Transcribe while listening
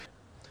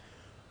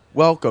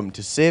Welcome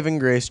to Saving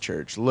Grace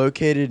Church,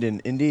 located in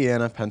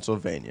Indiana,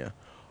 Pennsylvania.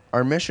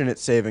 Our mission at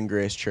Saving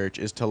Grace Church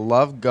is to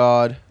love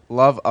God,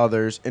 love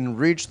others, and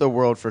reach the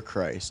world for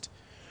Christ.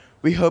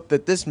 We hope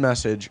that this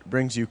message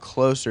brings you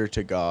closer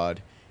to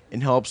God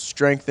and helps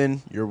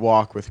strengthen your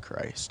walk with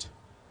Christ.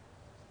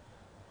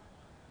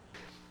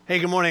 Hey,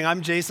 good morning.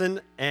 I'm Jason,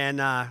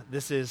 and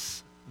this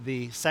is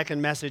the second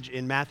message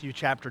in Matthew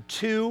chapter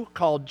 2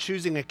 called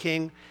Choosing a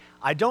King.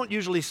 I don't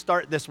usually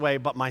start this way,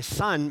 but my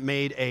son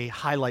made a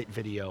highlight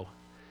video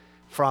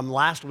from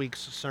last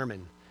week's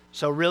sermon.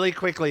 So really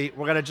quickly,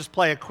 we're going to just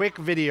play a quick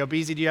video.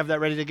 Beezy, do you have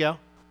that ready to go? All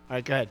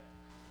right, go ahead.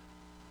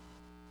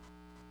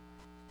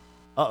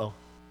 Uh-oh.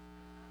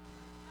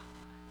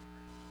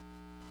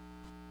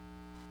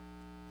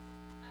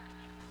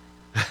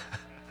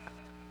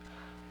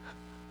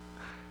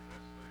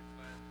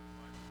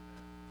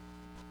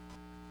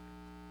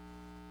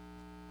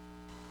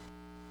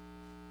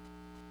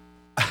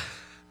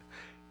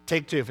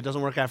 Take two. If it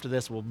doesn't work after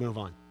this, we'll move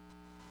on.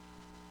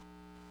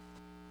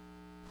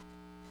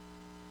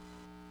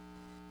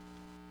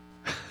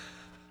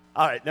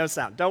 All right, no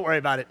sound. Don't worry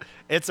about it.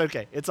 It's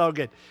okay. It's all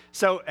good.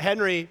 So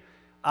Henry,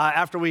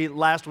 after we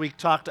last week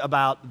talked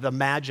about the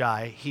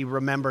Magi, he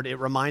remembered, it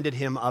reminded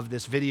him of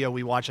this video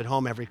we watch at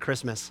home every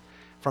Christmas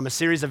from a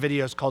series of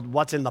videos called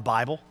What's in the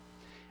Bible?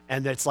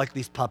 And it's like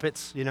these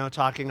puppets,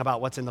 talking about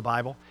what's in the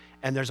Bible.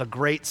 And there's a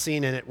great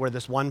scene in it where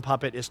this one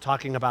puppet is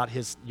talking about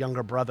his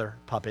younger brother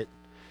puppet,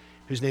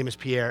 whose name is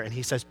Pierre. And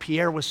he says,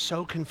 Pierre was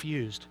so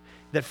confused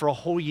that for a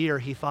whole year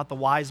he thought the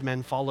wise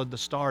men followed the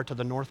star to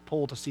the North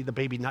Pole to see the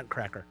baby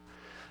nutcracker.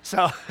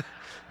 So,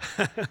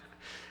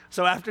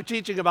 so after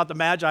teaching about the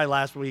Magi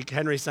last week,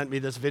 Henry sent me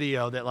this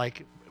video that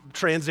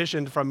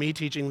transitioned from me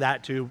teaching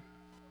that to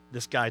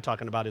this guy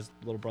talking about his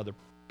little brother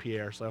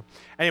Pierre. So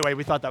anyway,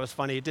 we thought that was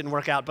funny. It didn't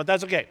work out, but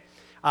that's okay.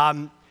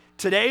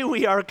 Today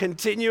we are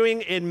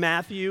continuing in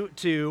Matthew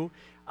 2,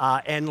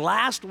 and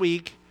last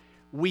week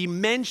we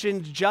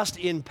mentioned just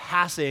in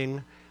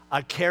passing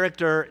a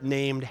character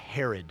named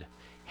Herod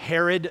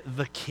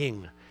the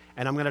king.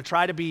 And I'm going to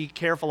try to be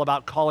careful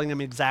about calling him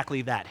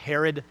exactly that,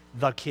 Herod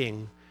the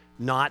king,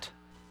 not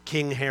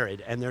King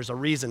Herod. And there's a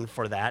reason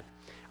for that.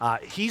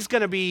 He's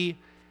going to be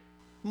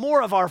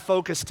more of our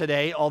focus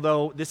today,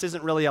 although this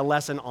isn't really a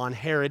lesson on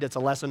Herod, it's a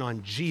lesson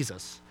on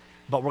Jesus.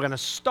 But we're going to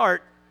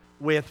start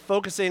with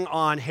focusing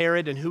on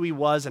Herod and who he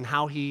was and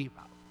how he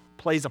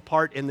plays a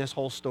part in this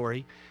whole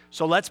story.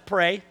 So let's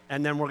pray,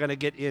 and then we're going to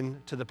get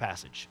into the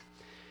passage.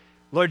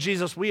 Lord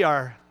Jesus, we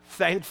are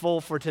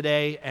thankful for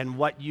today and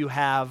what you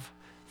have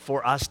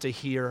for us to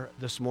hear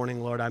this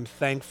morning, Lord. I'm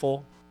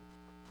thankful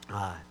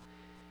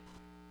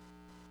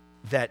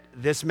that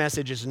this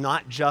message is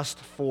not just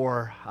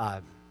for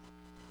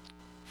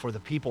the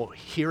people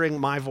hearing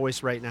my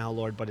voice right now,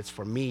 Lord, but it's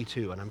for me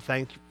too. And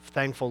I'm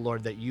thankful,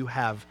 Lord, that you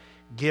have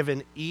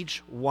given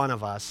each one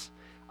of us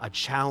a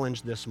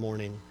challenge this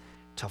morning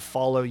to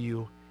follow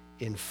you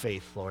in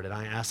faith, Lord. And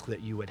I ask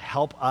that you would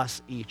help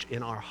us each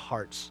in our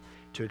hearts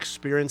to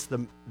experience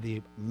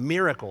the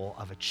miracle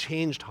of a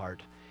changed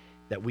heart,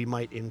 that we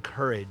might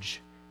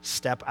encourage,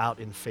 step out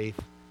in faith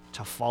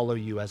to follow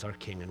you as our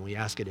King. And we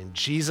ask it in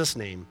Jesus'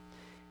 name,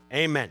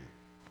 amen.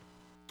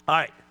 All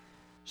right,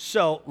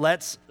 so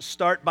let's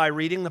start by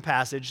reading the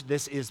passage.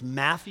 This is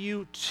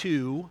Matthew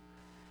 2.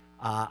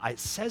 It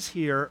says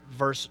here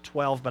verse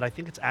 12, but I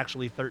think it's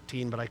actually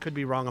 13, but I could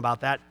be wrong about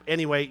that.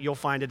 Anyway, you'll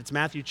find it. It's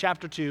Matthew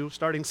chapter 2,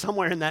 starting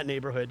somewhere in that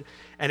neighborhood.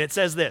 And it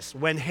says this: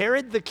 When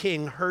Herod the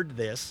king heard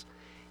this,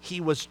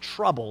 he was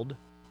troubled,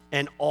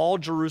 and all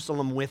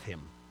Jerusalem with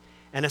him.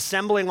 And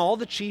assembling all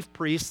the chief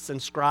priests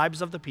and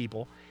scribes of the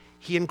people,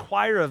 he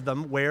inquired of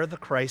them where the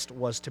Christ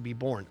was to be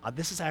born.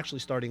 This is actually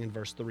starting in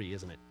verse 3,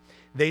 isn't it?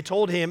 They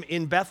told him,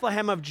 in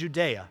Bethlehem of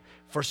Judea,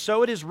 for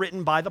so it is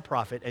written by the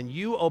prophet, and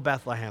you, O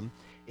Bethlehem,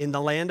 in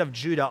the land of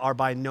Judah, are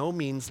by no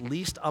means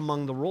least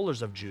among the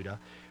rulers of Judah,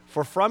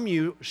 for from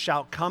you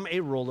shall come a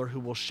ruler who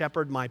will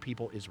shepherd my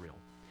people Israel.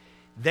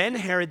 Then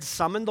Herod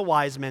summoned the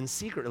wise men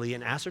secretly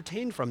and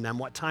ascertained from them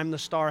what time the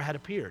star had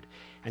appeared.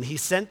 And he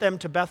sent them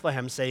to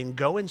Bethlehem, saying,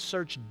 Go and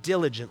search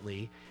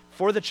diligently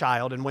for the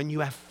child, and when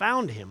you have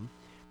found him,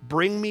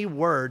 bring me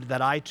word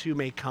that I too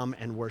may come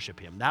and worship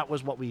him. That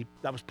was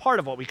part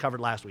of what we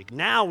covered last week.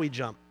 Now we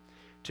jump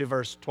to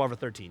verse 12 or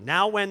 13.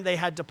 Now when they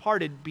had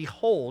departed,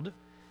 behold,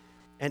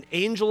 an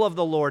angel of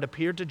the Lord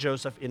appeared to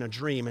Joseph in a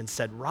dream and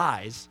said,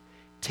 Rise,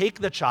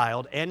 take the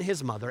child and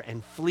his mother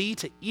and flee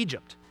to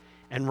Egypt,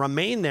 and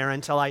remain there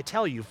until I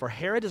tell you, for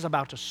Herod is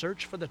about to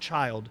search for the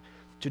child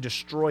to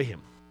destroy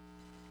him.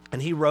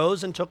 And he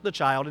rose and took the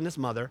child and his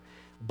mother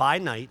by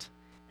night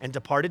and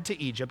departed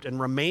to Egypt and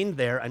remained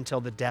there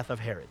until the death of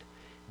Herod.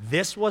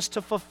 This was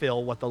to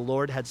fulfill what the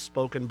Lord had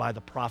spoken by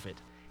the prophet,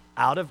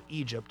 Out of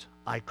Egypt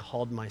I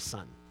called my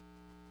son.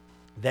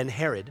 Then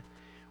Herod,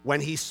 when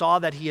he saw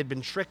that he had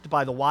been tricked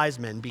by the wise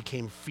men,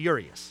 became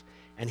furious,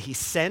 and he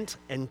sent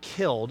and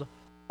killed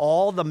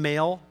all the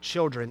male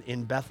children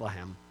in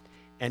Bethlehem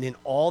and in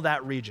all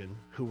that region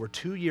who were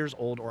 2 years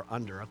old or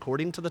under,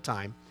 according to the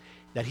time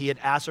that he had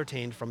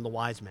ascertained from the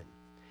wise men.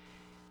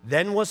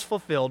 Then was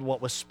fulfilled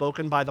what was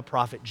spoken by the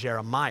prophet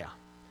Jeremiah.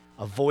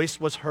 A voice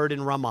was heard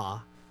in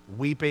Ramah,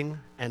 weeping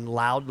and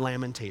loud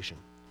lamentation.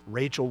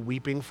 Rachel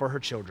weeping for her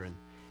children.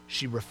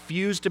 She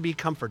refused to be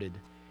comforted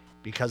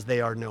because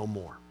they are no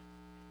more.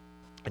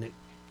 And it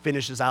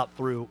finishes out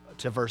through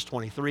to verse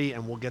 23,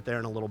 and we'll get there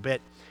in a little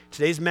bit.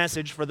 Today's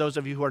message, for those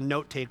of you who are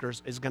note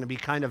takers, is going to be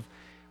kind of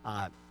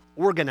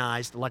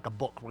organized like a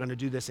book. We're going to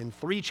do this in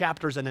 3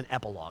 chapters and an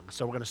epilogue.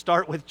 So we're going to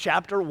start with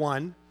chapter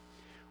 1,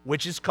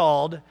 which is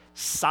called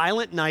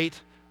Silent Night,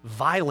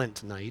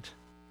 Violent Night,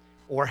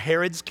 or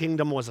Herod's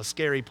Kingdom Was a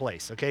Scary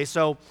Place. Okay,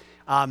 so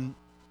I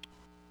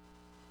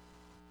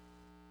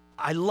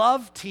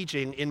love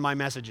teaching in my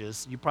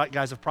messages. You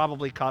guys have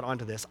probably caught on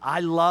to this. I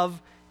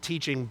love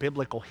teaching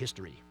biblical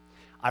history.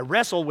 I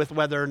wrestle with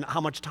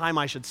how much time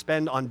I should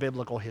spend on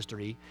biblical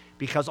history,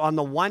 because on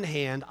the one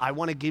hand, I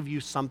want to give you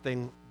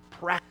something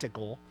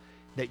practical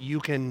that you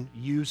can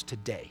use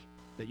today,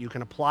 that you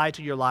can apply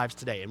to your lives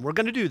today, and we're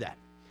going to do that.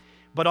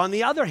 But on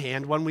the other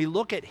hand, when we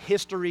look at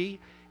history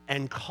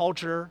and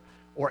culture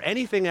or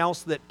anything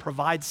else that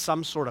provides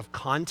some sort of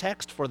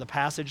context for the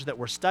passage that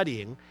we're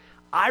studying,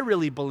 I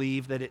really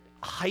believe that it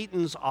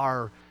heightens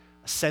our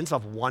sense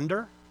of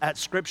wonder at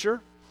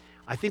Scripture.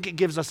 I think it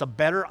gives us a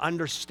better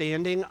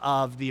understanding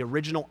of the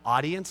original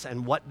audience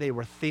and what they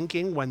were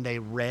thinking when they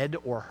read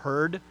or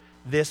heard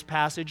this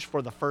passage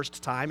for the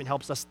first time. It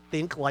helps us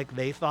think like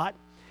they thought,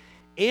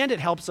 and it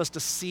helps us to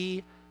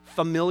see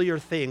familiar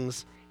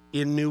things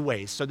in new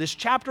ways. So this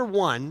chapter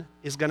 1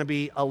 is going to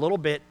be a little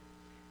bit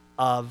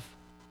of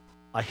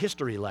a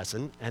history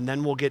lesson, and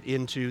then we'll get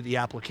into the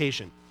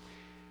application.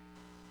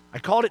 I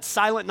called it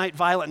Silent Night,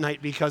 Violent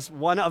Night because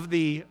one of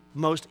the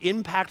most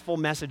impactful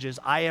messages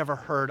I ever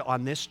heard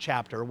on this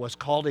chapter was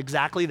called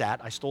exactly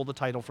that. I stole the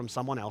title from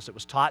someone else. It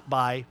was taught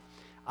by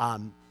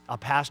a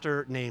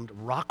pastor named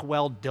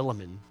Rockwell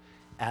Dillerman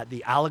at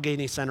the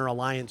Allegheny Center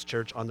Alliance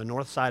Church on the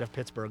north side of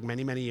Pittsburgh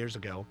many, many years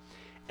ago.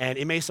 And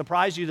it may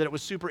surprise you that it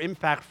was super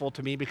impactful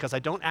to me because I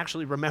don't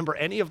actually remember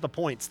any of the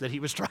points that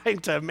he was trying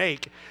to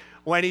make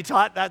when he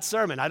taught that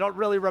sermon. I don't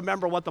really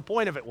remember what the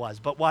point of it was,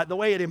 but the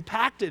way it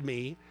impacted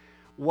me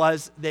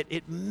was that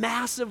it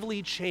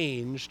massively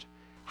changed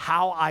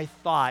how I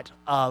thought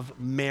of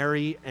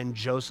Mary and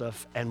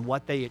Joseph and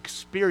what they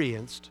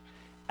experienced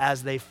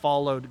as they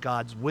followed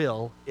God's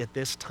will at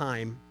this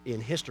time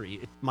in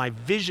history. My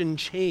vision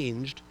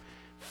changed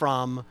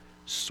from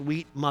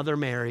sweet Mother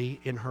Mary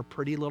in her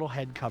pretty little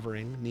head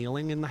covering,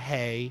 kneeling in the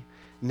hay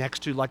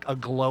next to like a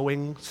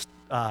glowing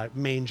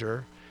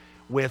manger,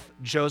 with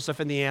Joseph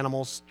and the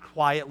animals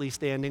quietly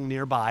standing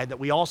nearby that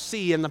we all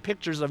see in the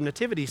pictures of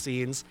nativity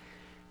scenes,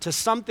 to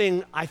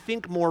something I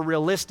think more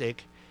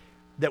realistic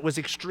that was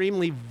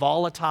extremely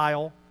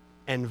volatile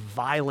and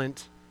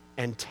violent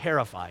and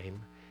terrifying.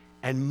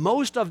 And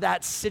most of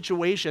that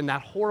situation,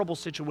 that horrible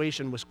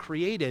situation, was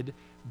created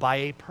by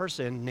a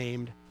person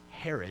named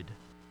Herod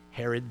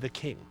the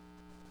king.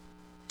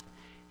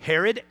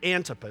 Herod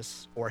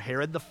Antipas, or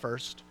Herod the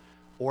First,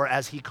 or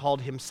as he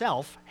called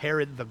himself,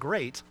 Herod the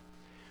Great,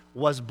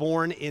 was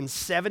born in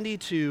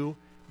 72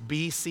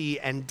 BC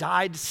and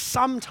died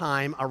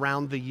sometime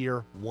around the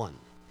year 1.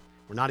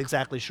 We're not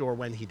exactly sure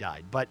when he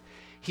died, but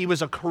he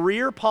was a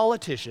career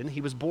politician.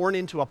 He was born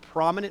into a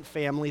prominent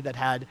family that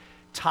had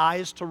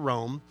ties to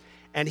Rome,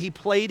 and he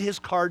played his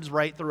cards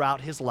right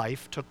throughout his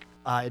life, took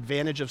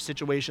advantage of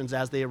situations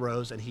as they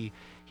arose, and he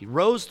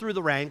rose through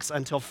the ranks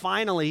until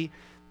finally,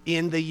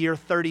 in the year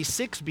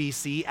 36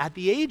 BC, at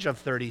the age of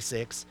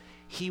 36,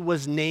 he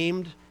was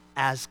named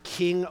as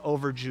king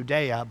over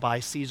Judea by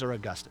Caesar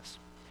Augustus.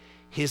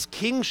 His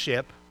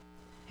kingship,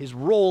 his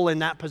role in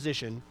that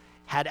position,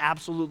 had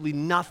absolutely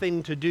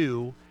nothing to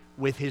do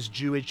with his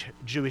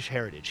Jewish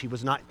heritage. He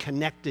was not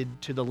connected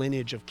to the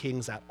lineage of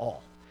kings at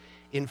all.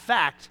 In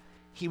fact,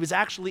 he was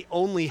actually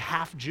only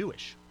half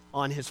Jewish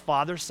on his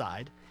father's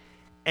side,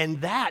 and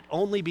that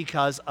only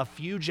because a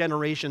few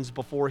generations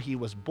before he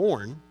was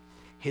born,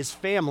 his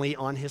family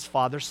on his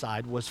father's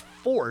side was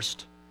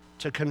forced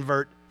to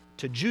convert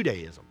to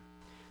Judaism.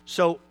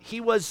 So he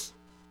was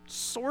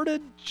sort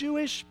of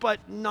Jewish, but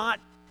not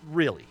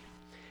really.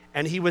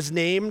 And he was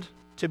named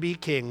to be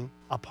king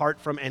apart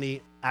from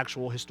any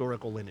actual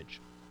historical lineage.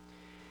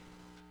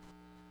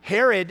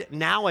 Herod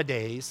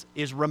nowadays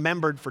is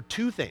remembered for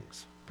 2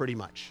 things, pretty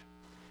much.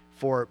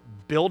 For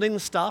building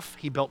stuff,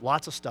 he built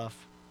lots of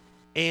stuff,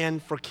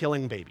 and for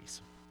killing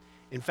babies.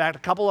 In fact, a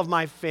couple of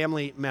my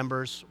family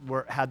members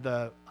had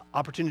the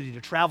opportunity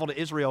to travel to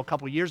Israel a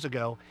couple years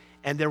ago,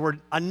 and there were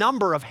a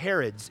number of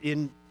Herods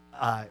in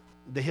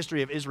the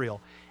history of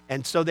Israel.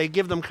 And so they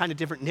give them kind of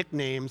different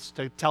nicknames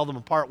to tell them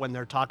apart when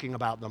they're talking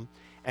about them.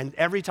 And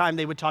every time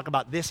they would talk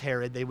about this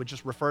Herod, they would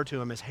just refer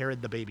to him as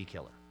Herod the baby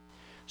killer.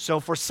 So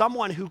for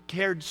someone who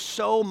cared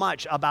so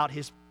much about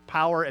his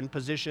power and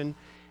position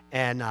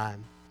and,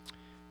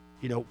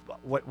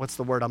 what's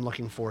the word I'm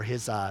looking for?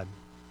 His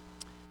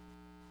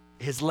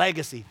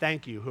legacy,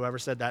 thank you, whoever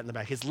said that in the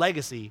back. His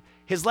legacy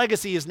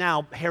is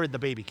now Herod the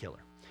baby killer.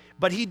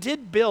 But he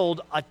did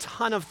build a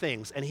ton of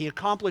things, and he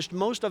accomplished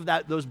most of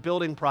those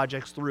building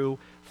projects through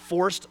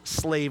forced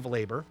slave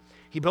labor.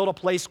 He built a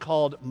place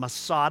called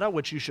Masada,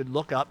 which you should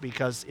look up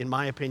because, in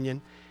my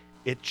opinion,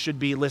 it should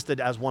be listed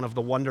as one of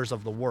the wonders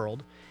of the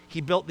world. He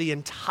built the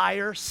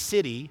entire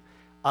city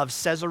of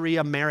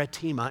Caesarea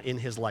Maritima in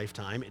his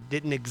lifetime. It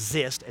didn't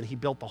exist, and he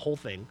built the whole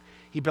thing.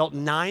 He built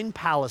 9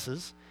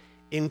 palaces,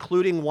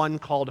 including one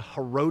called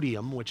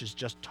Herodium, which is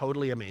just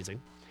totally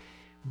amazing.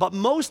 But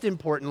most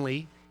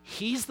importantly,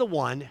 he's the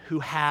one who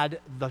had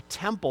the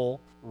temple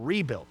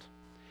rebuilt.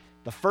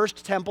 The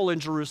first temple in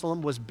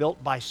Jerusalem was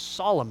built by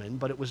Solomon,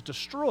 but it was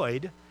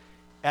destroyed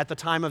at the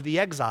time of the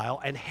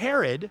exile, and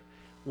Herod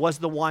was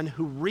the one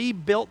who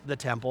rebuilt the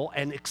temple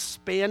and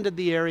expanded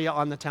the area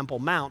on the Temple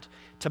Mount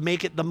to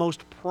make it the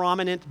most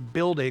prominent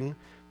building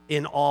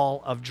in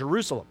all of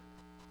Jerusalem.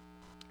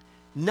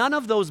 None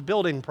of those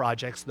building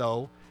projects,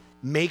 though,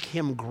 make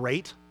him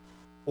great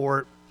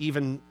or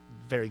even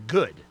very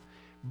good,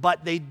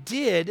 but they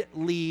did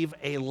leave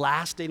a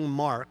lasting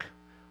mark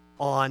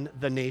on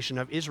the nation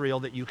of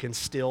Israel that you can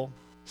still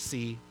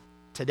see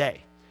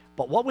today.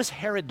 But what was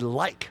Herod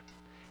like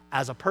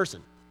as a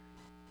person?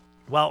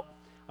 Well,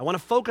 I want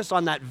to focus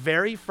on that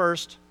very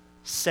first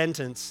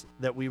sentence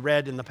that we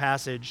read in the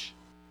passage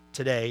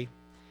today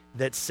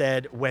that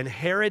said, when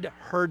Herod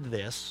heard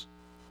this,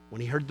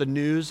 when he heard the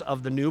news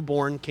of the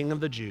newborn King of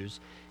the Jews,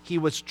 he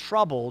was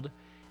troubled,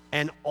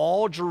 and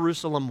all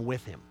Jerusalem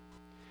with him.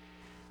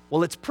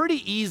 Well, it's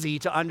pretty easy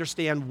to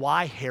understand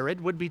why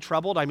Herod would be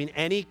troubled. I mean,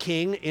 any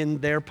king in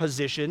their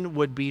position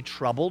would be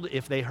troubled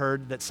if they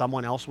heard that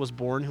someone else was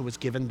born who was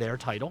given their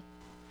title.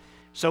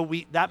 So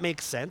that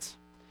makes sense.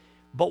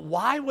 But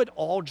why would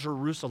all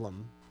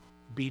Jerusalem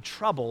be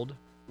troubled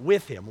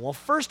with him? Well,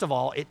 first of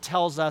all, it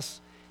tells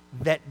us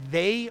that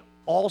they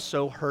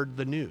also heard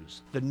the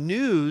news. The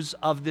news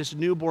of this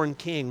newborn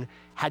king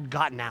had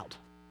gotten out.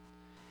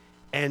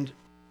 And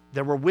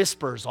there were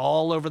whispers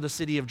all over the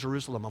city of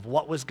Jerusalem of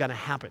what was going to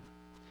happen.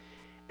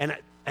 And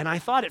I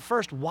thought at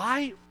first,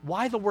 why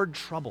the word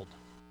troubled?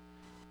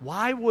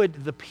 Why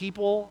would the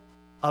people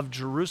of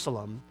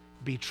Jerusalem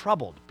be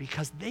troubled?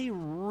 Because they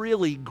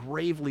really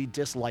gravely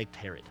disliked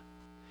Herod.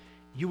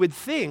 You would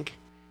think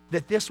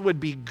that this would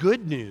be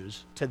good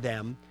news to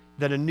them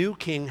that a new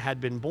king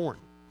had been born.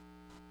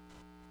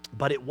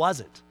 But it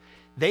wasn't.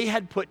 They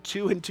had put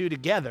 2 and 2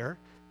 together.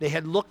 They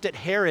had looked at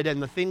Herod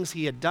and the things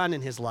he had done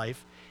in his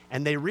life,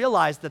 and they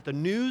realized that the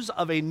news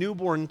of a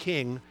newborn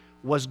king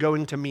was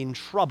going to mean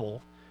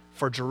trouble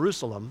for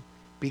Jerusalem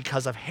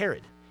because of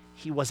Herod.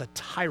 He was a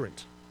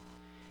tyrant.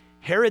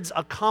 Herod's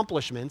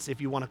accomplishments,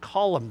 if you want to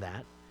call them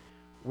that,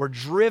 were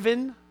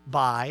driven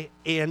by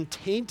and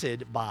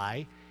tainted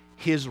by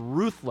his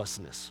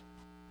ruthlessness.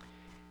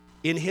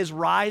 In his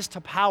rise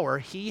to power,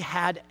 he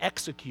had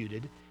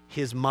executed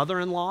his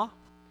mother-in-law,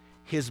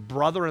 his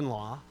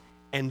brother-in-law,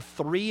 and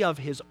 3 of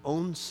his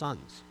own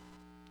sons,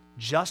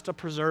 just to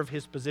preserve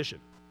his position.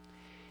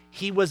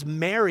 He was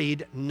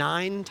married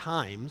 9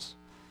 times,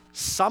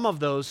 some of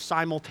those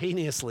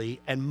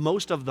simultaneously, and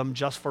most of them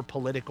just for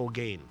political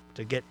gain,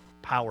 to get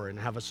power and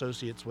have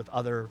associates with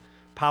other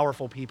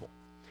powerful people.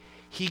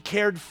 He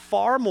cared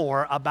far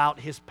more about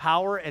his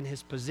power and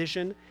his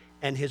position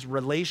and his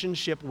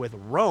relationship with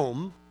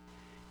Rome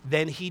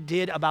than he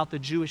did about the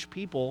Jewish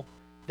people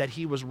that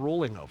he was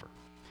ruling over.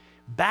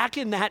 Back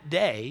in that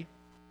day,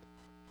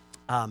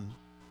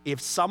 if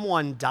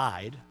someone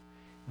died,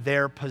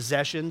 their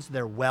possessions,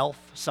 their wealth,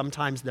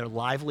 sometimes their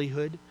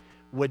livelihood,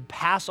 would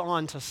pass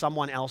on to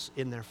someone else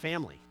in their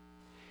family.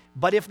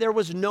 But if there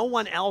was no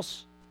one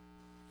else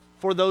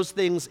for those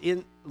things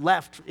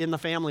left in the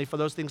family for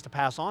those things to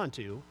pass on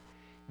to,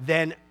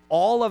 then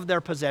all of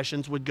their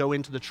possessions would go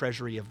into the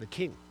treasury of the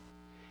king.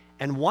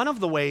 And one of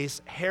the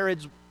ways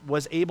Herod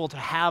was able to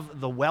have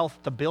the wealth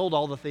to build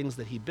all the things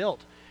that he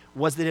built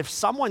was that if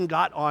someone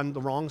got on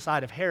the wrong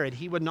side of Herod,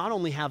 he would not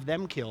only have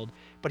them killed,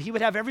 but he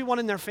would have everyone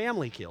in their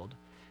family killed.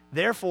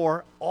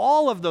 Therefore,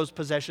 all of those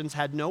possessions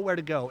had nowhere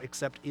to go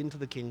except into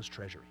the king's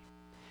treasury.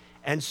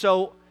 And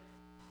so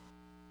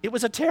it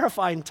was a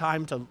terrifying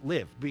time to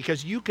live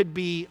because you could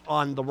be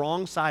on the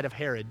wrong side of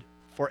Herod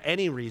for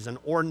any reason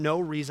or no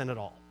reason at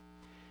all.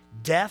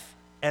 Death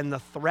and the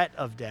threat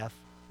of death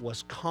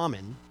was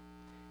common,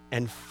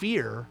 and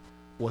fear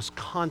was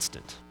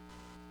constant.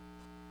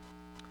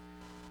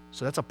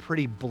 So that's a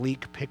pretty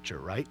bleak picture,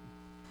 right?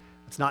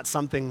 It's not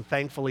something,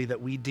 thankfully, that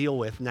we deal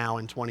with now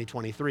in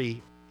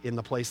 2023 in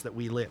the place that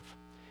we live.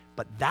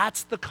 But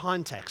that's the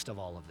context of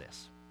all of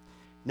this.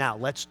 Now,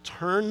 let's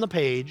turn the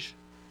page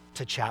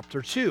to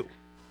chapter 2,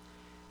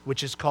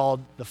 which is called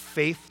The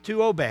Faith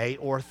to Obey,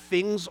 or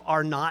Things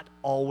Are Not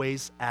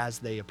Always As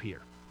They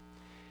Appear.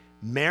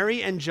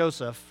 Mary and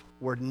Joseph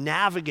were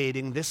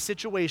navigating this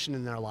situation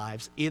in their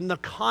lives in the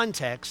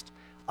context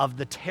of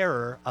the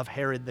terror of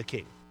Herod the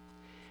king.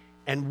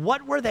 And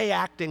what were they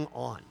acting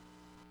on?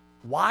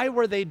 Why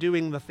were they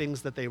doing the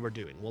things that they were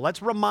doing? Well,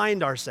 let's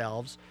remind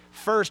ourselves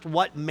first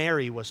what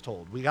Mary was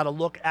told. We got to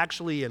look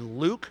actually in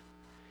Luke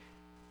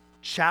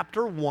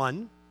chapter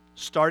 1,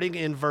 starting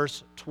in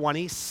verse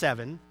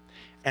 27.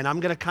 And I'm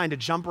going to kind of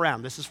jump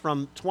around. This is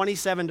from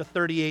 27 to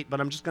 38, but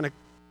I'm just going to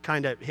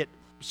kind of hit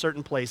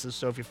certain places.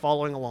 So if you're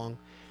following along,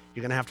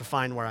 you're going to have to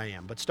find where I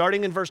am. But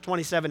starting in verse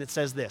 27, it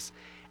says this,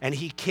 and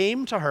he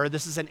came to her,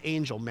 this is an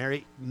angel,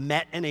 Mary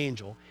met an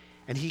angel,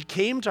 and he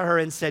came to her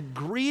and said,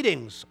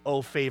 "Greetings,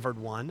 O favored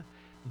one,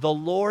 the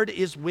Lord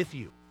is with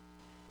you.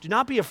 Do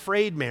not be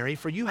afraid, Mary,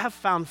 for you have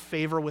found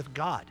favor with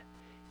God.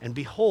 And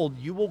behold,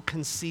 you will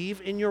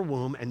conceive in your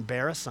womb and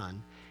bear a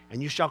son,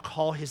 and you shall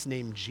call his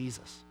name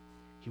Jesus.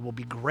 He will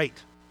be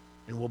great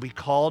and will be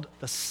called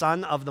the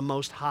Son of the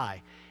Most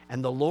High.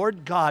 And the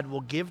Lord God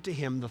will give to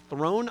him the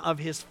throne of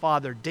his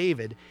father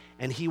David,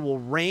 and he will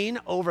reign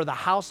over the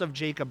house of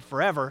Jacob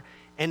forever,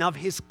 and of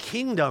his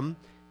kingdom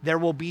there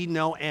will be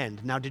no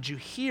end." Now, did you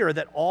hear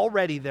that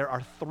already there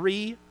are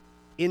 3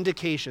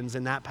 indications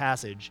in that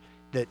passage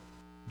that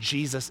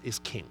Jesus is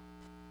king?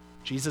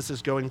 Jesus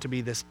is going to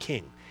be this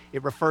king.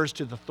 It refers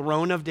to the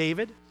throne of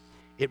David.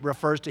 It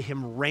refers to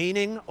him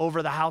reigning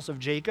over the house of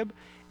Jacob.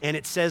 And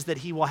it says that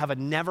he will have a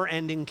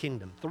never-ending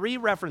kingdom. 3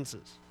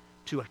 references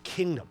to a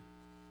kingdom.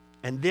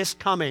 And this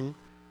coming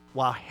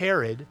while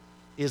Herod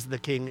is the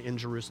king in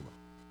Jerusalem.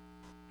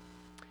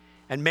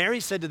 And Mary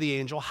said to the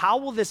angel, "How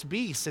will this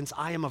be, since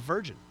I am a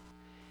virgin?"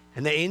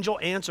 And the angel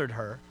answered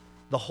her,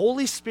 "The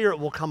Holy Spirit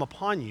will come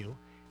upon you,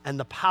 and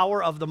the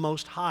power of the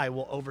Most High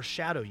will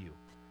overshadow you.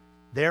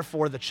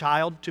 Therefore, the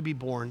child to be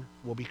born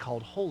will be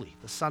called Holy,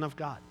 the Son of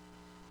God."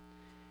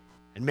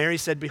 And Mary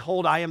said,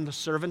 "Behold, I am the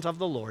servant of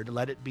the Lord.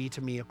 Let it be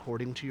to me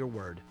according to your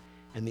word."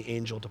 And the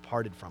angel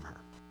departed from her.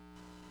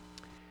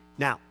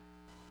 Now,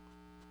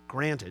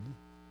 granted,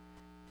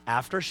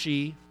 after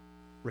she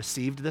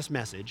received this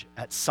message,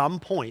 at some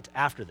point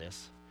after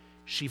this,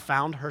 she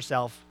found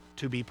herself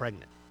to be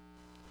pregnant.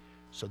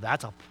 So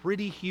that's a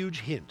pretty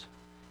huge hint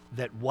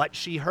that what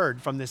she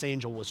heard from this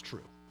angel was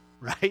true,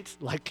 right?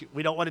 Like,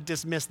 we don't want to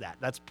dismiss that.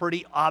 That's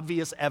pretty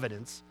obvious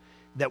evidence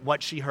that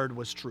what she heard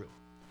was true.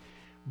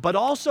 But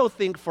also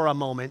think for a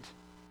moment,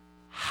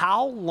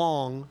 how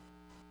long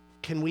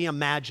can we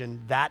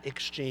imagine that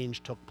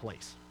exchange took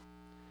place?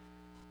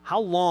 How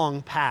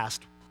long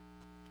passed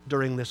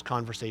during this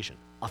conversation?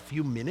 A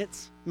few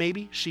minutes,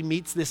 maybe? She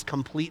meets this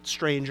complete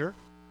stranger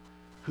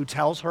who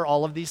tells her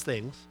all of these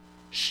things.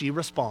 She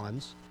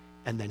responds,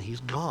 and then he's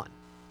gone.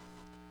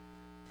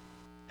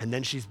 And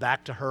then she's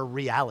back to her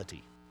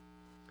reality.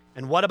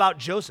 And what about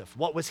Joseph?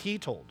 What was he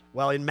told?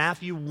 Well, in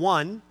Matthew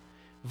 1,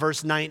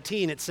 verse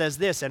 19, it says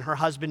this, "And her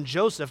husband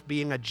Joseph,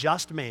 being a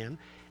just man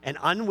and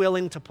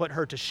unwilling to put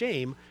her to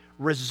shame,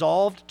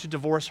 resolved to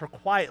divorce her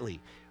quietly.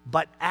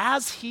 But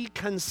as he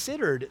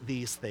considered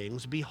these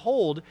things,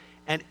 behold,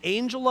 an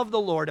angel of the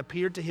Lord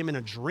appeared to him in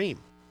a dream,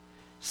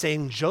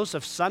 saying,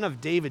 'Joseph, son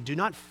of David, do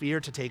not fear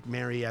to take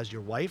Mary as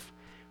your wife,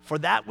 for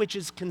that which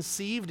is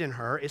conceived in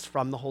her is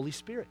from the Holy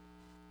Spirit.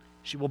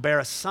 She will bear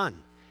a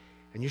son,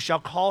 and you shall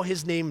call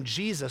his name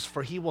Jesus,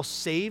 for he will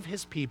save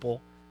his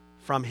people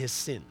from his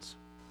sins.'"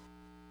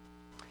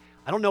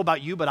 I don't know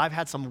about you, but I've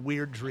had some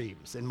weird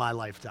dreams in my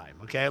lifetime,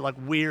 okay? Like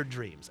weird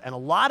dreams. And a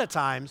lot of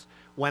times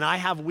when I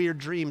have weird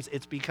dreams,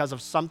 it's because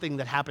of something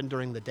that happened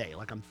during the day.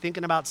 Like I'm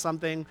thinking about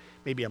something,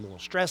 maybe I'm a little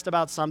stressed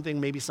about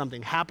something, maybe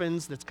something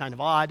happens that's kind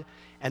of odd,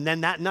 and then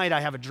that night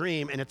I have a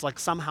dream and it's like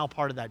somehow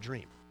part of that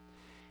dream.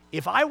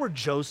 If I were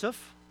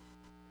Joseph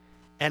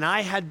and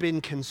I had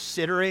been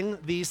considering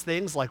these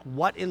things, like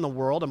what in the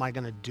world am I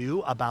going to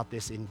do about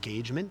this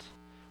engagement?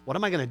 What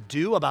am I going to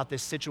do about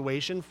this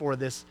situation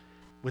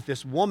with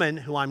this woman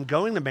who I'm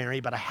going to marry,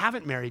 but I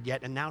haven't married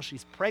yet, and now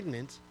she's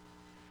pregnant?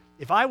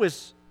 If I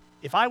was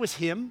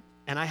him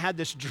and I had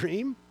this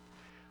dream,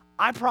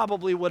 I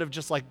probably would have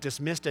just like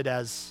dismissed it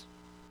as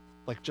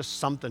like just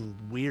something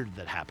weird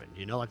that happened,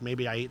 you know, like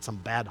maybe I ate some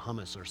bad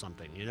hummus or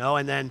something, you know,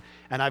 and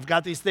I've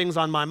got these things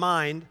on my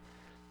mind,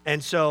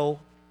 and so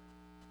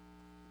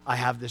I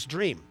have this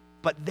dream.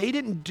 But they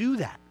didn't do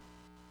that.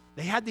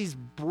 They had these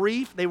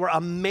they were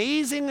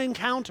amazing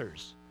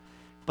encounters,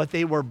 but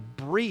they were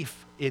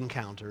brief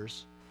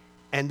encounters,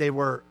 and they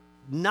were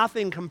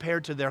nothing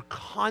compared to their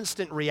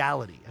constant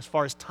reality as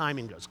far as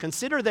timing goes.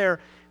 Consider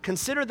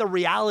the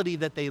reality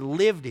that they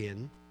lived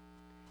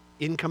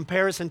in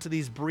comparison to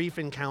these brief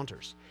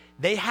encounters.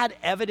 They had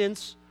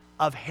evidence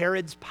of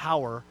Herod's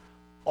power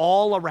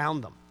all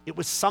around them. It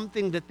was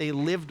something that they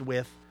lived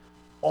with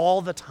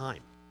all the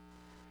time.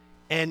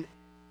 And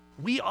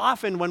we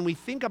often, when we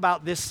think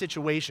about this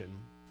situation,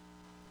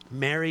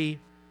 Mary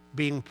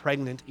being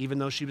pregnant, even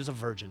though she was a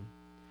virgin,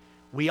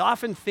 we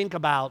often think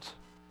about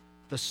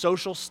the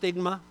social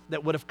stigma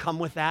that would have come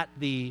with that,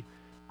 the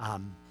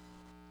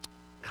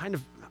kind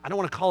of, I don't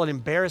want to call it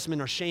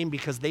embarrassment or shame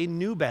because they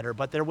knew better,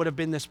 but there would have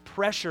been this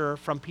pressure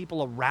from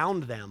people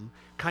around them,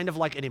 kind of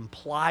like an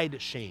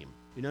implied shame.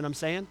 You know what I'm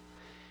saying?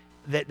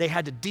 That they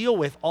had to deal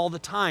with all the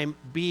time,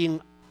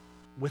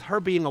 with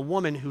her being a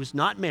woman who's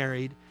not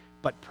married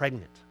but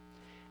pregnant.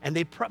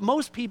 And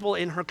most people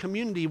in her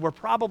community were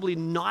probably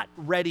not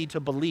ready to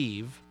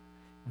believe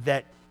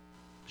that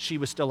she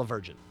was still a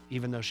virgin,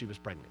 even though she was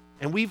pregnant.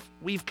 And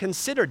we've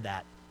considered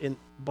that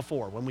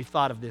before when we've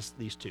thought of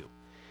these two.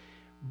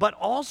 But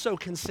also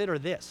consider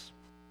this.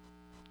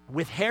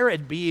 with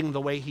Herod being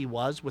the way he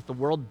was, with the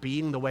world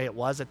being the way it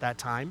was at that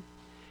time,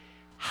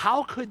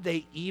 how could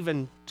they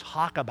even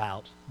talk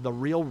about the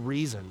real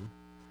reason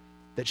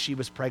that she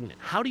was pregnant?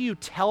 How do you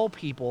tell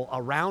people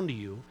around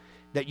you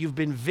that you've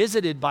been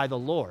visited by the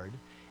Lord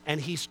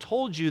and he's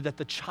told you that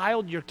the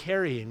child you're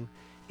carrying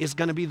is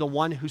going to be the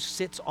one who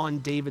sits on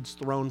David's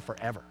throne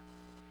forever?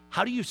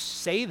 How do you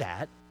say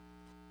that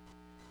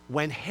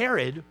when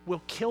Herod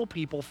will kill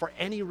people for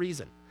any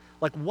reason?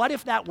 Like, what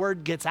if that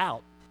word gets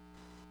out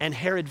and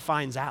Herod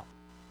finds out?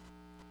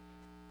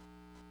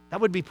 That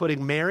would be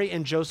putting Mary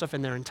and Joseph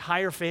and their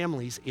entire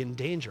families in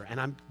danger.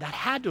 And that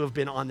had to have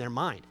been on their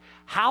mind.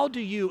 How do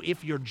you,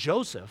 if you're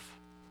Joseph,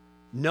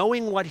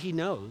 knowing what he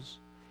knows,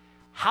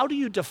 how do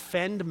you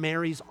defend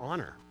Mary's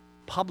honor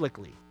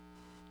publicly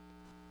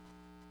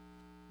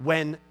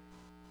when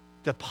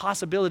the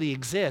possibility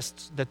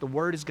exists that the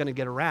word is going to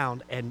get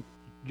around and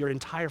your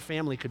entire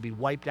family could be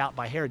wiped out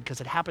by Herod,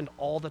 because it happened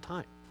all the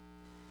time?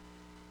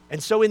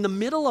 And so in the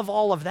middle of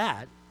all of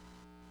that,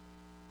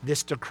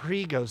 this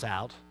decree goes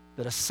out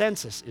that a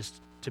census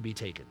is to be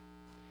taken.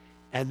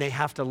 And they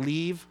have to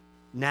leave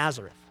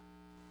Nazareth.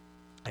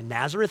 And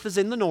Nazareth is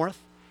in the north,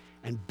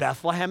 and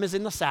Bethlehem is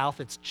in the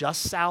south. It's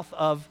just south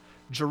of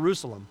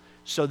Jerusalem.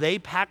 So they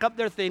pack up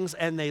their things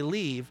and they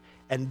leave,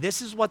 and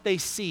this is what they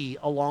see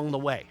along the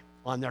way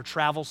on their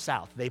travels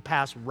south. They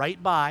pass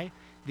right by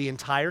the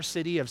entire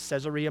city of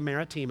Caesarea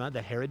Maritima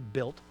that Herod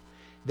built.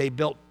 They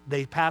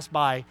pass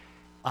by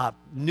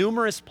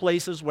numerous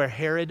places where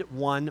Herod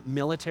won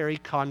military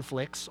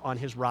conflicts on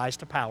his rise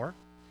to power.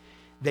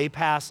 They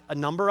pass a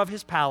number of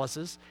his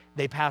palaces.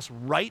 They pass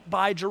right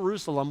by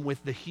Jerusalem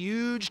with the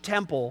huge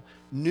temple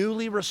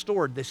newly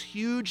restored, this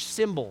huge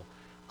symbol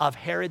of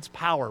Herod's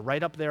power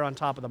right up there on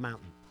top of the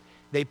mountain.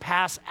 They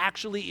pass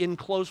actually in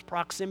close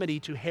proximity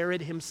to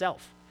Herod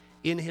himself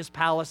in his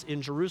palace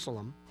in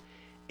Jerusalem.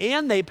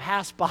 And they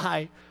pass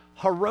by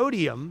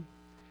Herodium,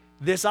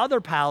 this other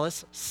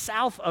palace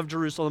south of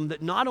Jerusalem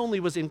that not only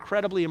was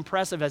incredibly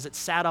impressive as it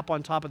sat up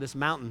on top of this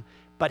mountain,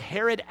 but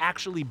Herod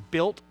actually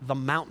built the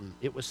mountain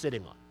it was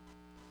sitting on.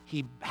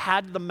 He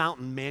had the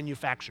mountain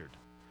manufactured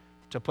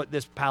to put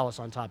this palace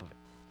on top of it.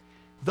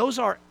 Those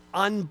are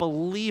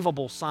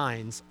unbelievable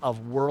signs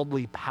of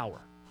worldly power.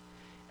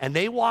 And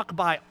they walk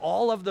by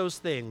all of those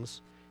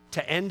things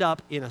to end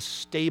up in a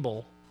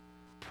stable,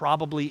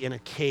 probably in a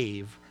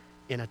cave,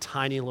 in a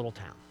tiny little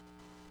town.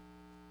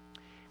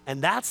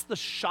 And that's the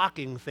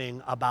shocking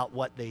thing about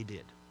what they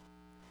did.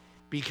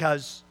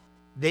 Because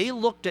they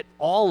looked at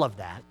all of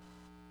that.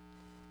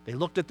 They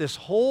looked at this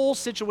whole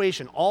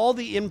situation, all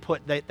the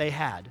input that they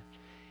had,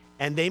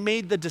 and they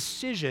made the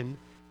decision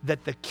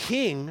that the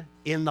king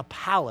in the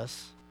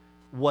palace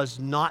was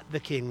not the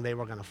king they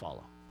were going to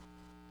follow.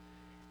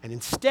 And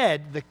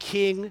instead, the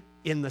king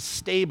in the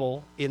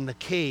stable, in the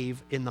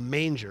cave, in the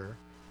manger,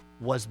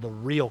 was the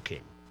real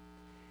king.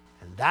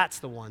 And that's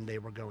the one they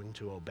were going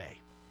to obey.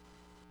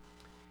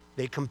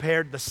 They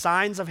compared the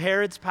signs of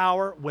Herod's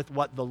power with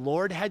what the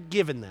Lord had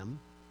given them,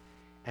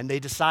 and they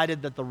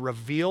decided that the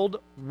revealed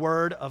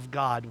word of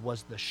God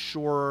was the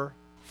surer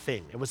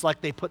thing. It was like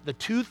they put the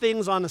two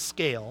things on a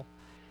scale,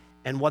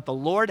 and what the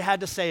Lord had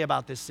to say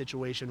about this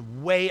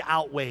situation way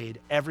outweighed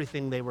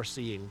everything they were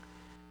seeing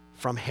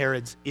from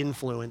Herod's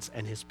influence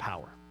and his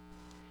power.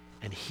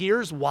 And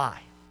here's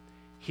why.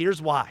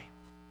 Here's why.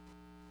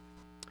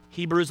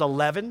 Hebrews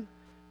 11,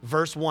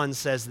 verse 1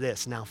 says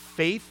this: "Now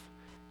faith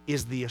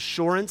is the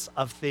assurance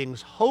of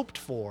things hoped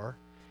for,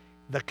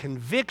 the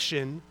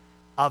conviction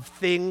of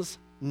things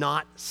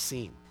not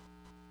seen."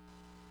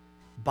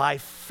 By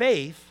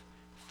faith,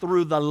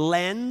 through the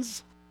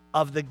lens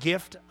of the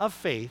gift of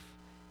faith,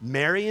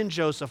 Mary and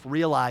Joseph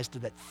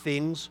realized that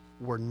things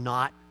were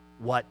not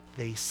what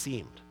they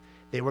seemed.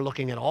 They were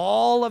looking at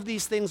all of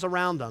these things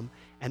around them,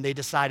 and they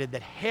decided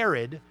that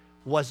Herod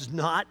was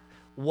not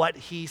what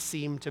he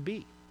seemed to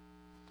be.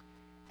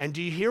 And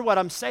do you hear what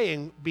I'm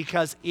saying?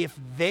 Because if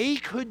they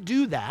could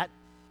do that,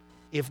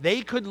 if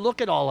they could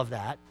look at all of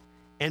that,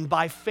 and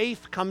by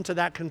faith come to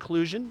that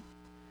conclusion,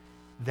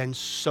 then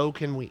so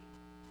can we.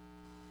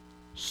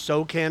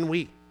 So can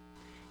we.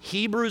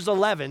 Hebrews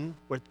 11,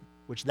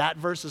 which that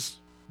verse is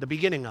the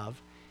beginning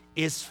of,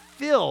 is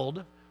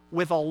filled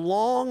with a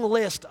long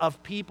list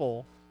of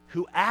people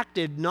who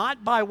acted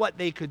not by what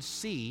they could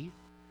see,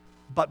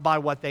 but by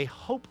what they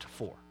hoped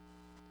for.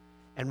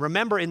 And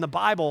remember, in the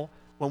Bible,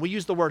 when we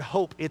use the word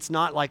hope, it's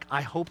not like,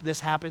 I hope this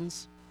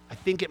happens. I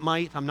think it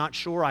might. I'm not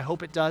sure. I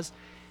hope it does.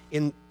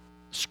 In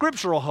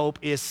scriptural hope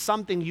is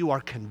something you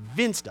are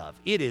convinced of.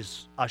 It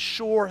is a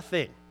sure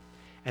thing.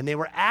 And they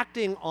were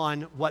acting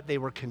on what they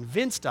were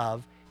convinced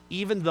of,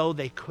 even though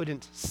they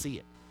couldn't see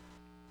it.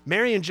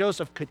 Mary and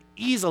Joseph could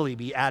easily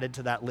be added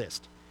to that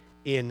list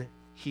in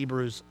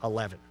Hebrews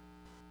 11.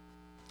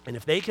 And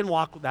if they can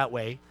walk that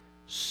way,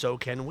 so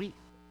can we.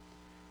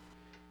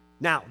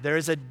 Now, there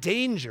is a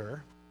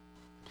danger,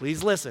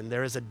 please listen,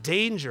 there is a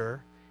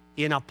danger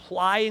in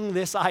applying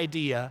this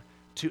idea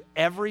to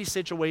every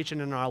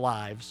situation in our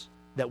lives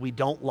that we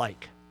don't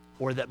like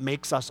or that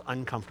makes us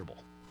uncomfortable.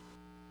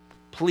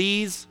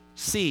 Please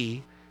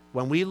see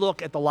when we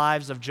look at the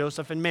lives of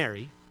Joseph and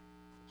Mary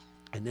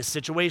and this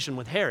situation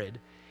with Herod,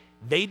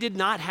 they did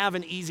not have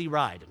an easy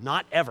ride,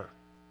 not ever,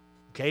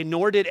 okay?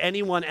 Nor did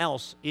anyone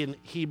else in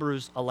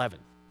Hebrews 11.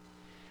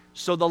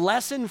 So the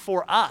lesson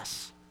for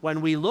us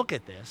when we look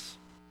at this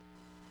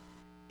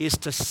is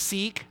to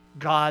seek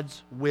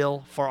God's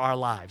will for our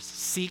lives.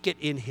 Seek it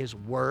in His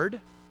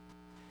Word.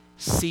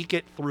 Seek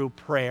it through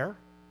prayer.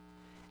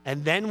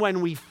 And then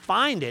when we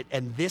find it,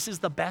 and this is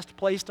the best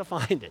place to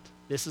find it,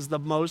 this is the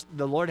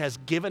Lord has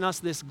given us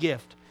this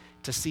gift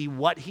to see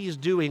what He's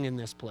doing in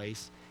this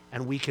place,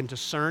 and we can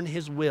discern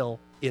His will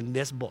in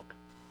this book.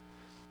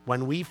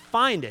 When we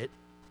find it,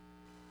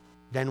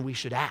 then we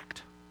should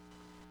act.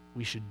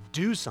 We should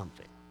do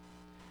something.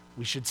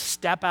 We should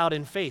step out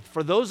in faith.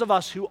 For those of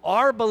us who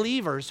are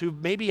believers, who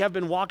maybe have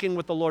been walking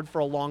with the Lord for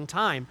a long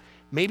time,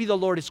 maybe the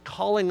Lord is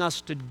calling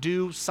us to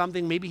do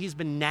something. Maybe He's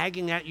been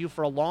nagging at you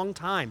for a long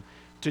time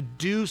to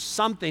do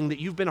something that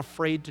you've been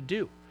afraid to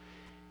do.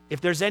 If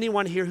there's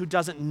anyone here who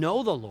doesn't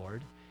know the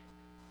Lord,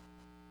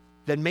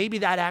 then maybe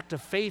that act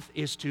of faith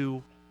is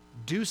to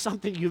do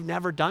something you've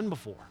never done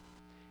before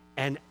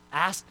and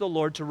ask the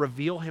Lord to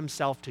reveal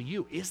Himself to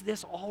you. Is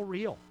this all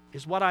real?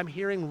 Is what I'm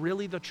hearing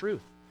really the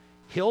truth?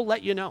 He'll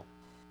let you know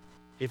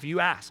if you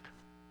ask.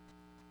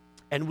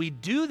 And we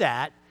do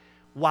that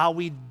while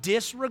we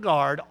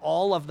disregard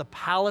all of the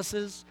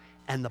palaces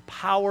and the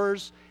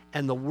powers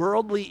and the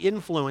worldly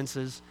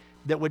influences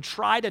that would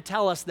try to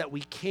tell us that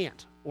we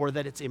can't or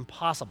that it's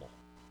impossible.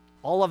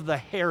 All of the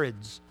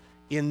Herods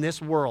in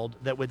this world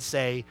that would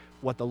say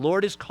what the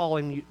Lord is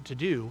calling you to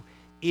do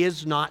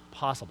is not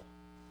possible.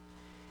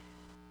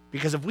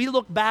 Because if we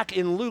look back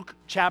in Luke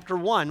chapter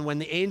 1, when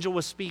the angel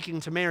was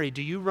speaking to Mary,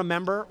 do you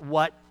remember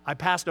what, I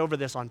passed over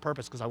this on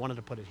purpose because I wanted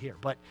to put it here,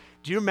 but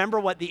do you remember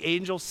what the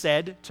angel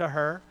said to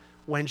her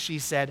when she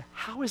said,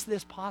 how is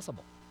this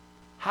possible?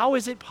 How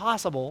is it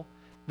possible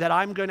that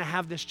I'm going to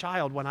have this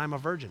child when I'm a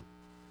virgin?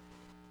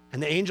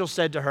 And the angel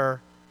said to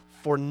her,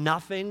 for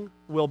nothing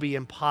will be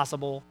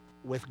impossible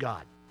with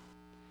God.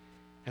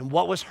 And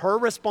what was her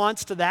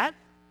response to that?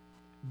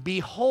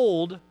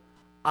 Behold,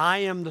 I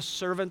am the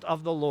servant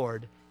of the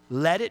Lord.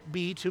 Let it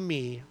be to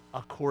me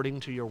according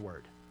to your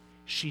word.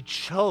 She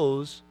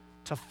chose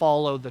to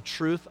follow the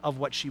truth of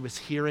what she was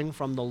hearing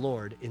from the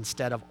Lord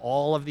instead of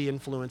all of the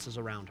influences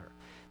around her.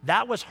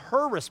 That was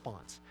her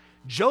response.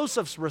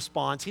 Joseph's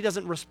response, he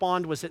doesn't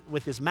respond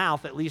with his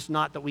mouth, at least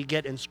not that we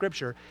get in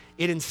Scripture.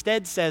 It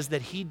instead says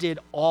that he did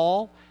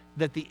all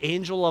that the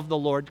angel of the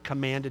Lord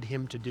commanded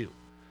him to do.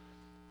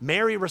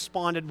 Mary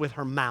responded with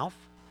her mouth.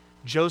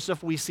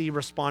 Joseph, we see,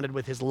 responded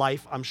with his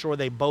life. I'm sure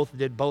they both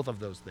did both of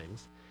those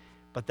things.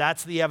 But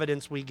that's the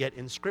evidence we get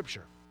in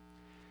Scripture.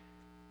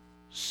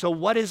 So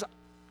what is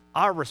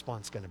our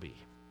response going to be?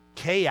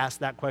 Kay asked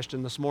that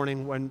question this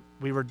morning when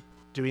we were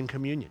doing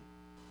communion.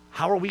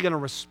 How are we going to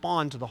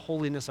respond to the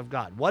holiness of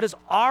God? What is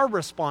our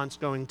response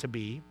going to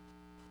be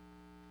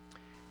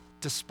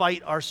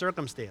despite our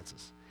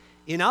circumstances?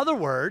 In other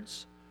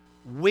words,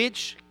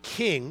 which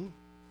king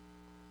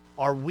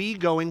are we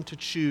going to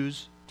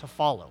choose to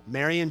follow?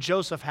 Mary and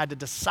Joseph had to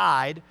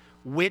decide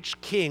which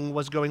king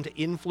was going to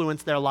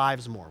influence their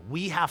lives more.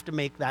 We have to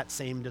make that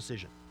same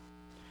decision.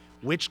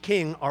 Which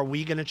king are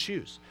we going to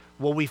choose?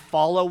 Will we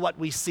follow what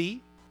we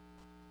see?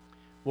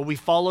 Will we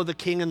follow the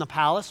king in the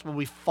palace? Will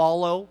we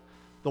follow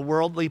the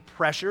worldly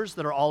pressures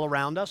that are all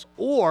around us?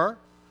 Or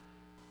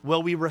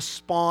will we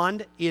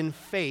respond in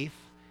faith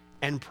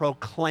and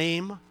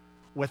proclaim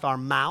with our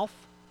mouth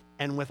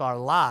and with our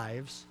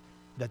lives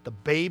that the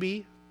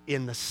baby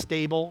in the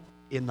stable,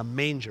 in the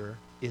manger,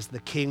 is the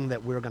king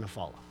that we're going to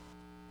follow?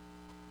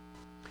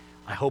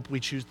 I hope we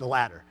choose the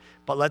latter.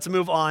 But let's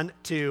move on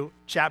to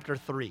chapter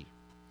 3.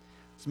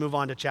 Let's move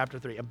on to chapter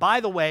 3. And by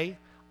the way,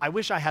 I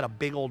wish I had a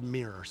big old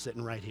mirror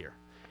sitting right here.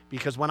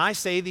 Because when I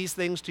say these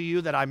things to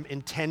you that I'm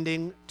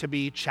intending to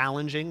be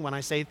challenging, when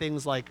I say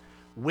things like,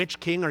 which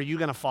king are you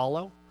going to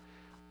follow?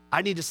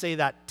 I need to say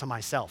that to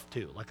myself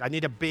too. Like I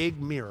need a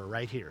big mirror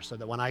right here so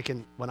that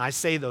when I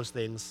say those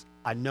things,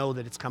 I know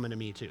that it's coming to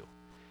me too.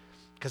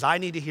 Because I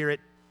need to hear it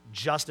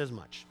just as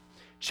much.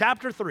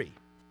 Chapter 3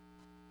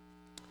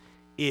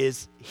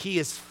 is he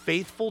is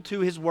faithful to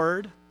his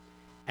word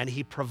and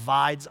he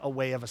provides a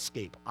way of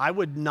escape. I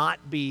would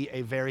not be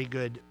a very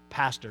good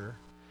pastor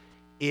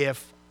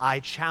if I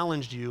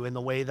challenged you in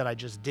the way that I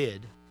just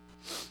did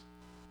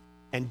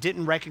and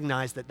didn't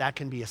recognize that that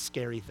can be a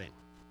scary thing.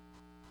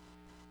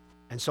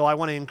 And so I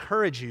want to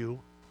encourage you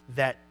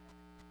that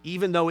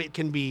even though it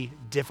can be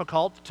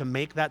difficult to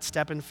make that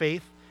step in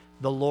faith,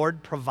 the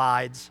Lord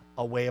provides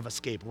a way of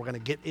escape. We're going to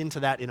get into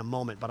that in a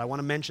moment, but I want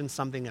to mention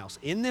something else.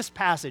 In this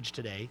passage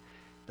today,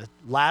 the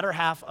latter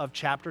half of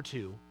chapter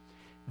 2,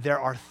 there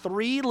are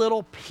 3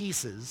 little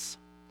pieces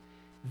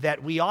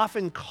that we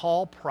often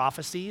call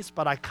prophecies,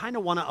 but I kind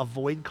of want to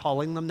avoid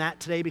calling them that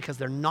today because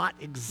they're not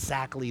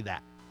exactly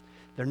that.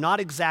 They're not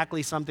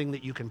exactly something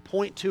that you can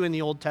point to in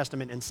the Old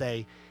Testament and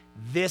say,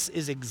 this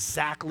is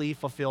exactly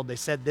fulfilled. They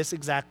said this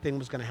exact thing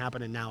was going to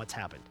happen and now it's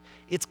happened.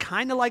 It's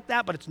kind of like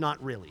that, but it's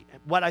not really.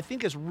 What I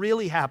think is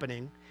really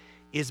happening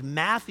is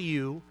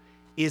Matthew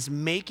is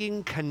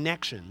making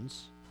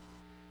connections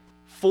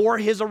for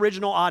his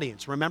original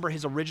audience. Remember,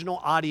 his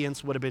original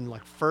audience would have been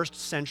like first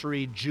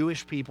century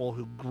Jewish people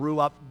who grew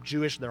up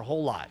Jewish their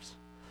whole lives.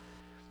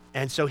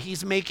 And so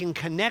he's making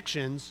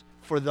connections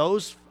for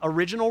those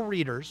original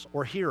readers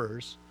or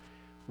hearers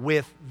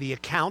with the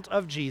account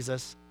of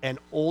Jesus and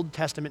Old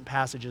Testament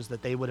passages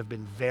that they would have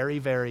been very,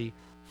 very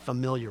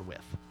familiar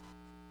with.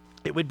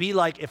 It would be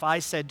like if I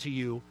said to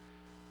you,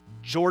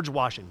 George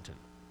Washington,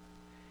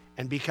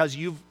 and because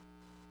you've,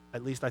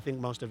 at least I think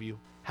most of you,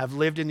 have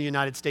lived in the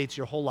United States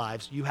your whole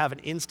lives, you have an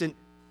instant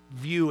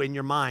view in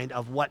your mind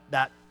of what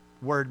that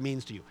word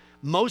means to you.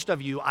 Most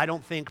of you, I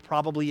don't think,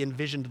 probably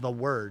envisioned the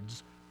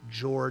words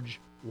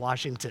George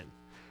Washington.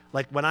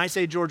 Like when I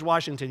say George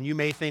Washington, you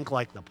may think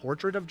like the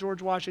portrait of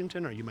George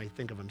Washington, or you may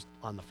think of him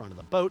on the front of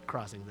the boat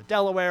crossing the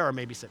Delaware, or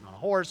maybe sitting on a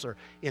horse, or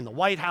in the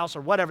White House,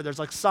 or whatever. There's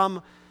like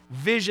some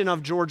vision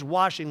of George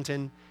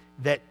Washington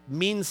that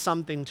means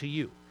something to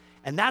you.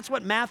 And that's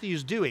what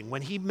Matthew's doing.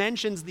 When he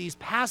mentions these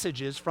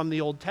passages from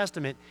the Old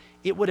Testament,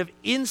 it would have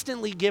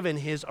instantly given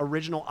his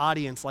original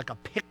audience like a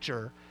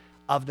picture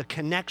of the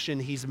connection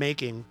he's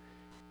making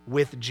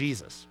with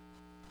Jesus.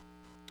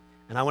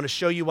 And I want to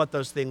show you what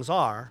those things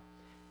are.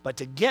 But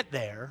to get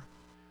there,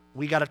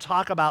 we got to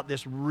talk about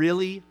this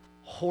really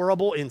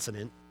horrible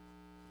incident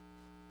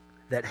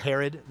that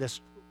Herod, this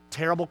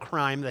terrible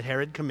crime that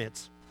Herod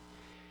commits,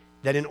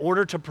 that in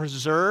order to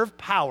preserve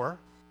power,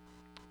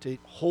 to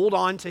hold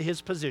on to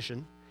his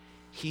position,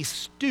 he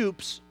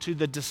stoops to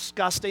the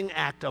disgusting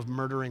act of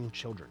murdering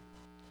children.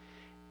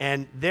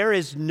 And there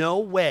is no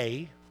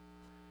way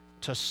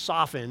to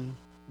soften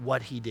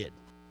what he did.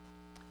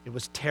 It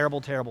was a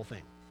terrible, terrible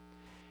thing.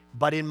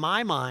 But in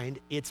my mind,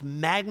 it's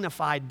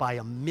magnified by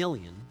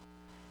 1,000,000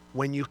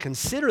 when you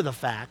consider the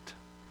fact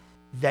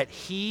that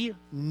he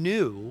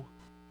knew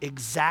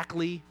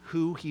exactly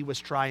who he was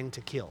trying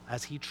to kill.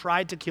 As he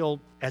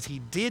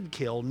did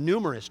kill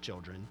numerous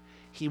children,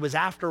 he was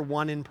after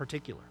one in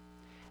particular.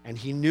 And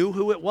he knew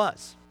who it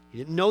was. He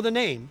didn't know the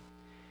name,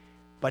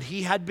 but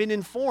he had been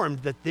informed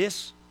that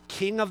this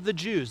king of the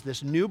Jews,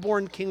 this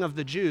newborn king of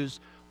the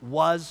Jews,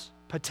 was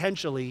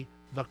potentially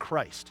the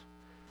Christ,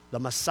 the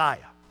Messiah,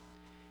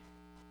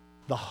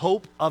 the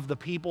hope of the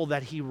people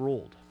that he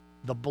ruled,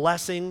 the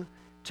blessing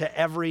to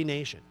every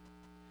nation.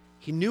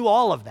 He knew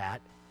all of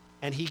that,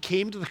 and he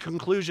came to the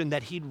conclusion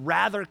that he'd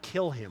rather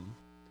kill him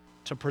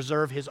to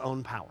preserve his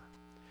own power.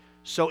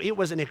 So it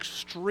was an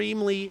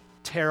extremely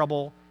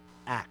terrible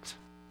act.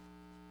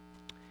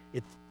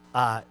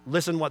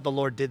 Listen what the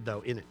Lord did,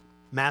 though, in it.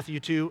 Matthew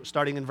 2,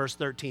 starting in verse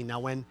 13.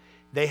 Now when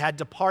they had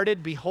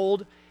departed,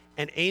 behold,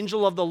 an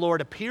angel of the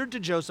Lord appeared to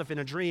Joseph in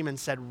a dream and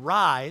said,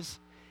 "Rise,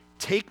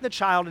 take the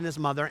child and his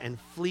mother and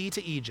flee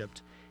to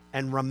Egypt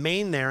and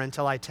remain there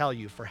until I tell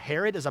you, for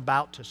Herod is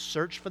about to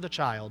search for the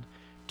child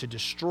to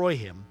destroy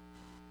him."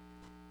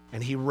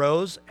 And he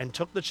rose and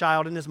took the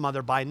child and his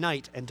mother by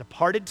night and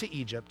departed to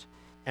Egypt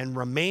and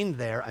remained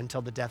there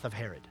until the death of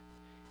Herod.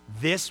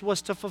 This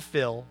was to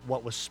fulfill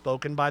what was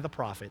spoken by the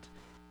prophet,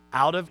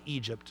 "Out of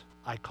Egypt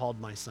I called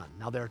my son."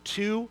 Now there are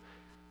two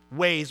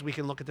ways we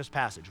can look at this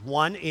passage.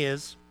 One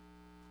is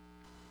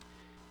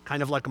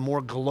kind of like a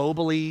more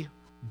globally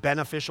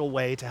beneficial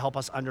way to help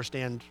us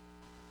understand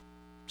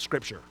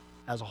Scripture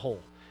as a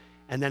whole.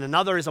 And then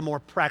another is a more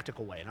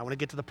practical way. And I want to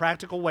get to the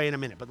practical way in a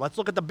minute, but let's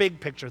look at the big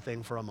picture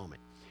thing for a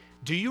moment.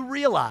 Do you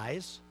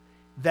realize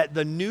that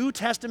the New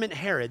Testament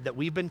Herod that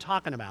we've been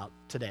talking about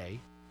today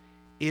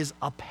is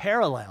a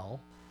parallel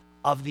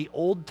of the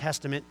Old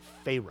Testament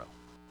Pharaoh?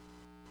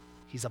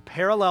 He's a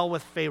parallel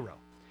with Pharaoh.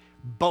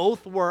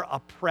 Both were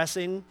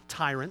oppressing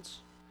tyrants.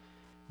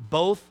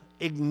 Both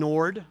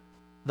ignored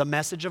the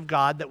message of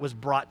God that was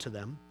brought to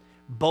them.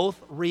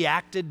 Both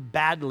reacted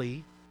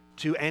badly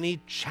to any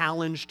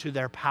challenge to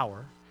their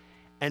power.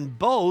 And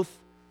both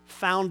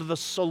found the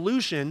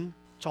solution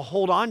to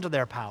hold on to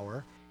their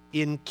power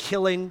in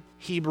killing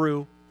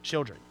Hebrew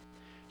children.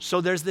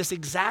 So there's this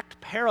exact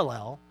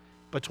parallel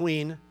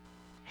between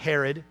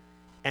Herod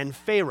and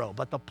Pharaoh.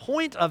 But the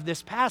point of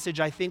this passage,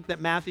 I think that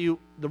Matthew,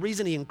 the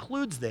reason he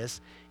includes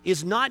this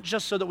is not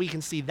just so that we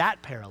can see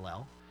that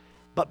parallel,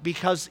 but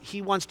because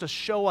he wants to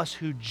show us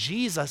who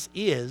Jesus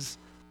is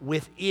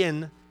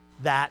within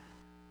that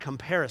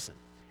comparison.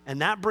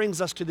 And that brings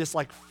us to this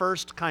like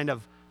first kind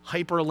of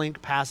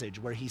hyperlink passage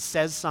where he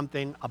says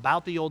something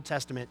about the Old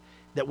Testament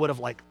that would have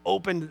like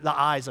opened the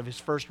eyes of his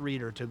first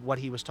reader to what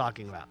he was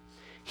talking about.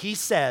 He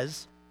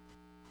says,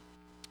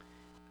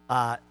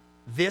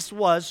 this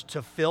was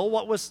to fulfill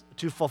what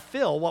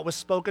was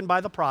spoken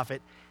by the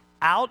prophet,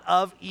 "Out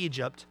of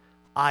Egypt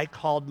I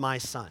called my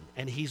son."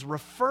 And he's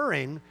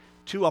referring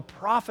to a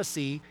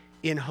prophecy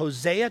in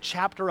Hosea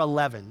chapter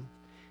 11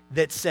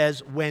 that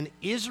says, "When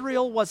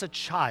Israel was a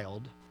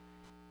child,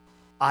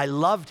 I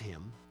loved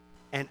him,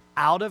 and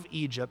out of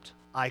Egypt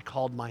I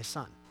called my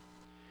son."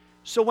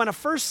 So when a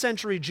first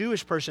century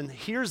Jewish person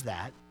hears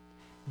that,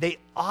 they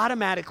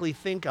automatically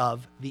think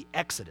of the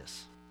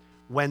Exodus,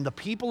 when the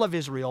people of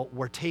Israel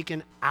were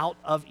taken out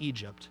of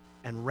Egypt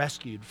and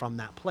rescued from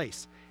that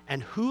place.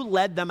 And who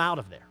led them out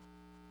of there?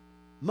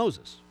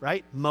 Moses,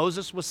 right?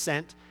 Moses was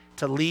sent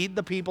to lead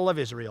the people of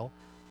Israel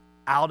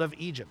out of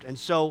Egypt. And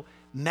so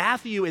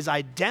Matthew is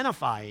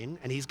identifying,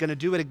 and he's going to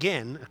do it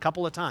again a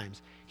couple of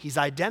times, he's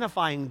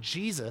identifying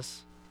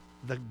Jesus,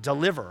 the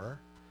deliverer,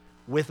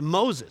 with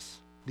Moses,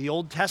 the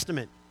Old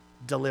Testament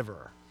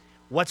deliverer.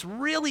 What's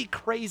really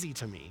crazy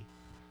to me,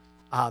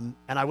 and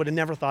I would have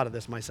never thought of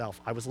this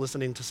myself. I was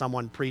listening to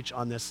someone preach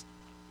on this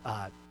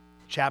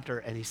chapter,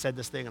 and he said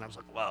this thing, and I was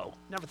like, whoa,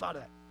 never thought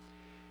of that.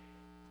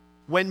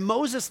 When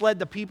Moses led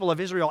the people of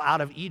Israel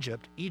out of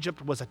Egypt,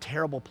 Egypt was a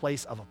terrible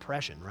place of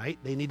oppression, right?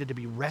 They needed to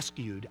be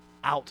rescued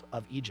out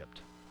of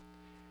Egypt.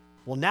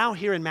 Well, now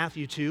here in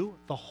Matthew 2,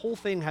 the whole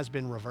thing has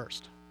been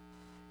reversed.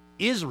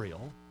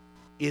 Israel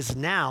is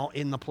now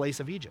in the place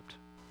of Egypt.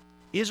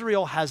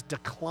 Israel has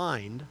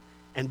declined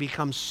and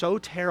become so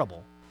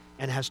terrible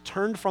and has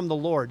turned from the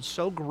Lord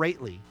so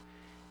greatly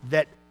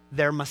that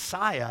their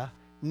Messiah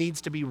needs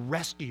to be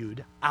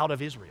rescued out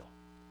of Israel.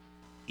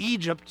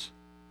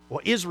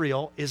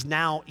 Israel is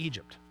now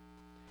Egypt.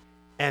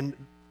 And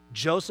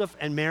Joseph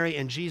and Mary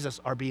and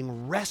Jesus are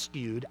being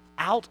rescued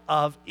out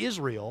of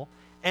Israel,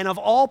 and of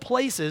all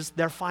places,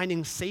 they're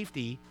finding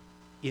safety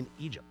in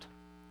Egypt.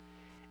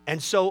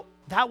 And so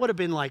that would have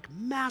been like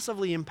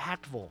massively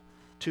impactful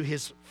to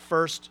his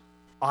first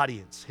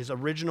audience, his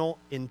original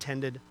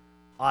intended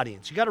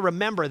audience. You got to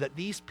remember that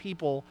these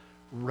people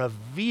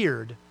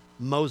revered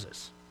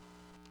Moses.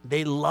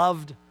 They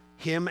loved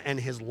him and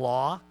his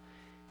law.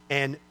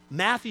 And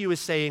Matthew is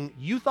saying,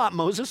 you thought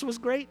Moses was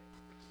great?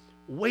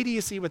 Wait till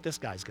you see what this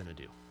guy's going to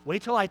do.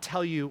 Wait till I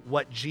tell you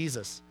what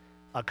Jesus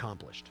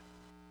accomplished.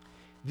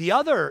 The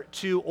other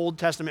two Old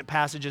Testament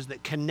passages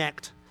that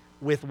connect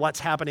with what's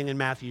happening in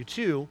Matthew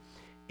 2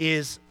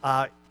 is,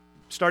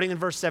 starting in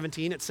verse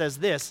 17, it says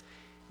this,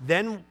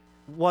 then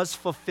was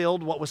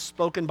fulfilled what was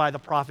spoken by the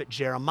prophet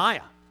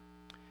Jeremiah.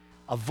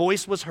 A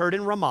voice was heard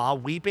in Ramah,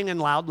 weeping and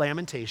loud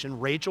lamentation,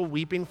 Rachel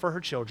weeping for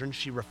her children.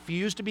 She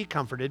refused to be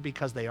comforted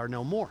because they are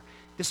no more.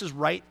 This is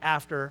right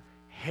after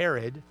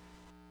Herod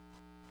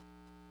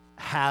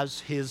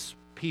has his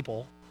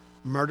people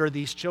murder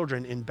these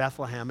children in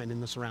Bethlehem and in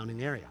the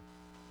surrounding area.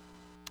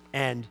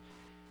 And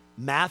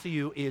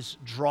Matthew is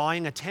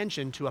drawing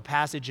attention to a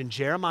passage in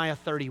Jeremiah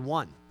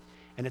 31.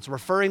 And it's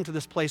referring to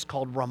this place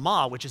called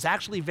Ramah, which is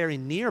actually very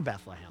near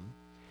Bethlehem.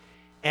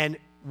 And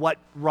what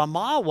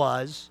Ramah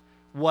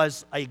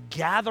was a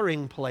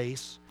gathering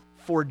place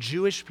for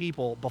Jewish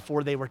people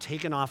before they were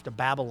taken off to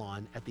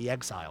Babylon at the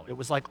exile. It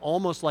was like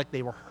almost like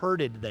they were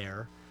herded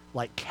there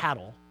like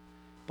cattle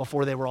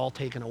before they were all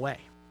taken away.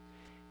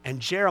 And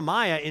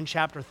Jeremiah in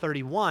chapter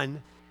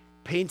 31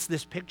 paints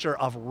this picture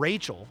of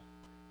Rachel,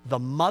 the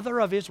mother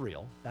of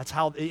Israel. That's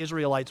how the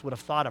Israelites would have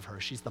thought of her.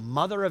 She's the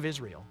mother of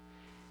Israel.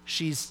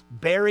 She's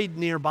buried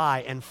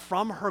nearby, and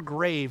from her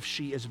grave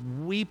she is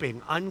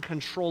weeping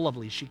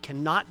uncontrollably. She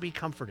cannot be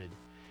comforted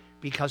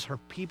because her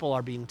people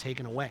are being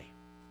taken away.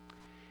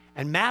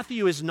 And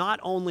Matthew is not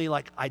only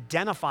like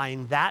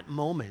identifying that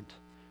moment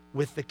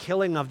with the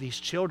killing of these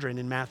children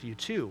in Matthew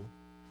 2,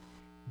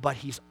 but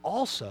he's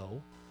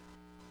also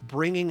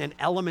bringing an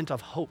element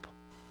of hope.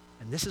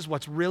 And this is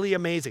what's really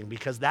amazing,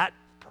 because that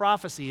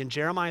prophecy in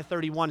Jeremiah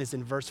 31 is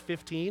in verse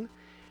 15.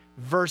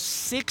 Verse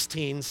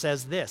 16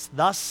 says this,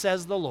 thus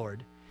says the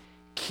Lord,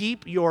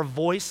 keep your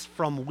voice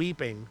from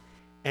weeping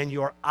and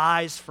your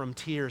eyes from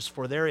tears,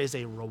 for there is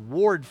a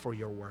reward for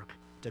your work,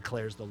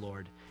 declares the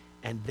Lord,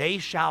 and they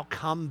shall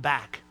come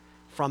back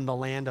from the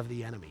land of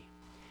the enemy.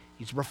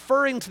 He's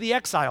referring to the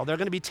exile. They're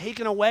going to be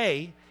taken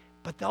away,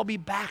 but they'll be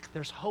back.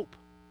 There's hope.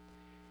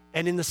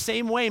 And in the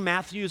same way,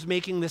 Matthew is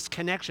making this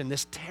connection.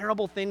 This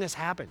terrible thing has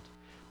happened.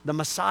 The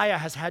Messiah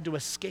has had to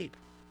escape.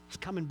 He's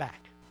coming back.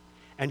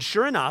 And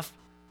sure enough,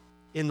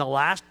 in the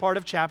last part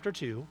of chapter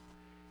 2,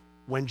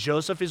 when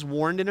Joseph is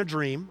warned in a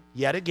dream,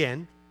 yet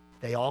again,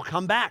 they all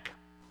come back.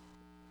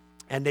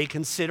 And they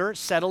consider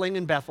settling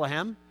in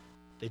Bethlehem.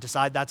 They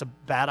decide that's a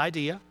bad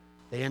idea.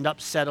 They end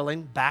up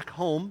settling back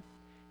home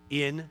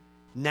in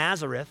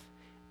Nazareth.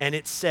 And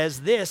it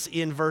says this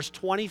in verse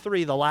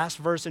 23, the last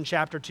verse in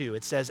chapter 2.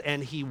 It says,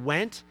 and he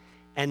went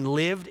and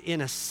lived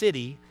in a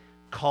city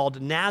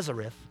called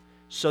Nazareth,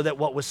 so that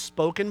what was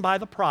spoken by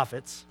the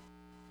prophets,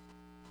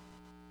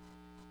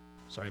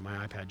 sorry,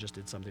 my iPad just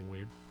did something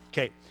weird.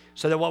 Okay,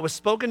 so that what was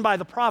spoken by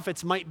the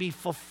prophets might be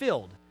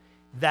fulfilled,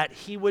 that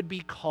he would be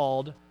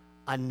called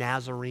a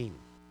Nazarene.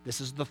 This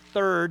is the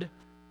third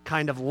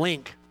kind of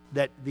link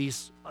that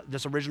this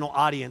original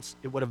audience,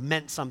 it would have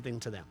meant something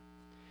to them.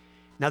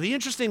 Now, the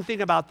interesting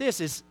thing about this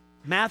is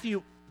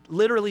Matthew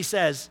literally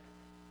says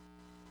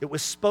it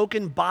was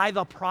spoken by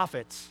the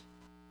prophets,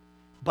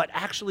 but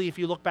actually, if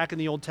you look back in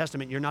the Old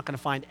Testament, you're not going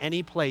to find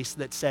any place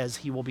that says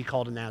he will be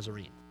called a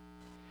Nazarene.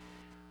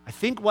 I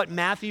think what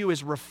Matthew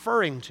is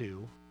referring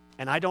to,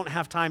 and I don't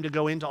have time to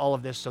go into all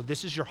of this, so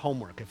this is your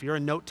homework. If you're a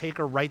note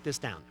taker, write this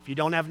down. If you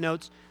don't have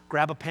notes,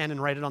 grab a pen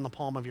and write it on the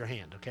palm of your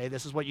hand, okay?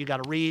 This is what you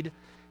got to read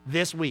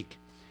this week.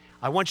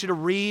 I want you to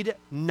read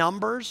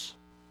Numbers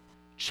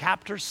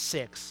chapter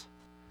 6,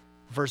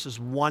 verses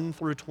 1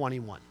 through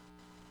 21.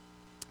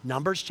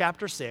 Numbers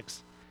chapter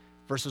 6,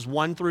 verses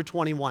 1 through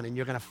 21, and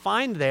you're going to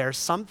find there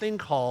something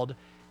called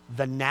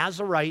the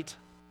Nazirite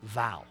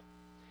vow.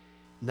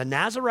 The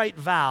Nazirite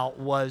vow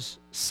was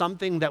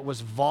something that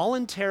was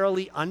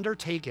voluntarily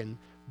undertaken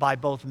by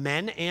both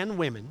men and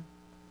women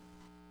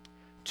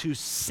to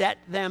set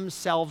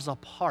themselves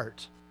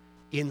apart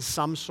in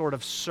some sort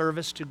of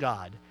service to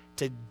God,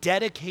 to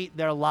dedicate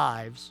their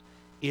lives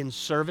in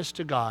service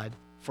to God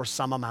for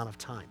some amount of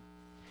time.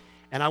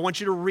 And I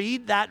want you to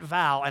read that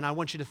vow, and I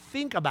want you to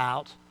think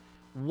about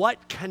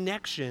what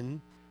connection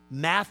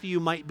Matthew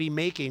might be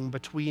making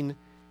between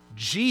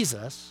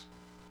Jesus,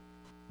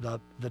 the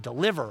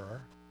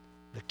deliverer,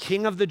 the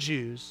King of the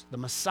Jews, the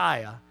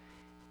Messiah,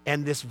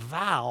 and this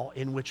vow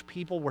in which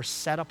people were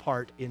set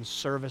apart in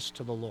service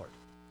to the Lord.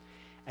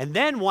 And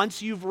then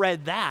once you've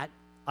read that,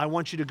 I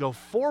want you to go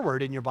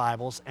forward in your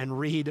Bibles and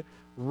read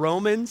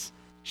Romans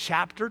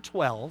chapter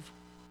 12,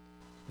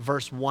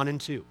 verse 1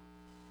 and 2.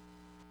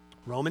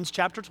 Romans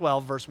chapter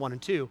 12, verse 1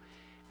 and 2.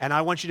 And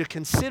I want you to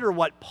consider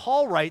what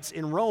Paul writes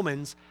in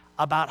Romans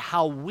about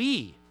how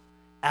we,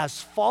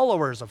 as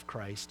followers of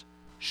Christ,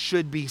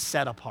 should be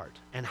set apart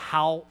and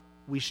how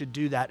we should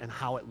do that and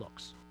how it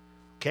looks.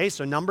 Okay,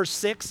 so Numbers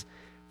 6,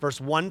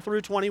 verse 1 through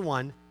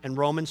 21, and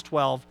Romans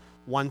 12,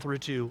 1 through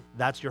 2.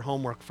 That's your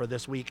homework for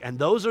this week. And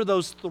those are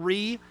those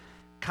three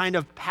kind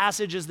of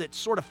passages that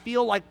sort of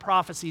feel like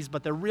prophecies,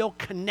 but they're real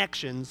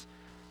connections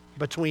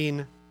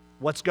between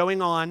what's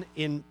going on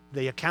in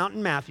the account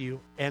in Matthew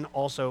and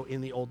also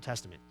in the Old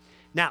Testament.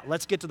 Now,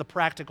 let's get to the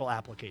practical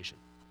application,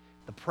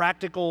 the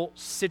practical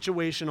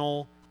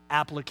situational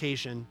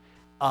application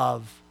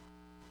of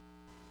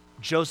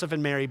Joseph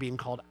and Mary being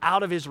called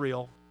out of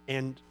Israel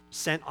and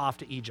sent off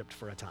to Egypt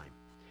for a time.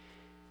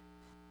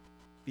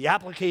 The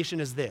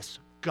application is this: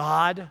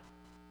 God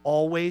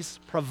always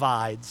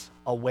provides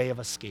a way of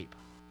escape.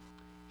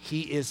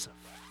 He is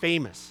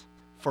famous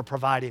for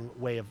providing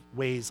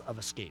ways of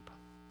escape.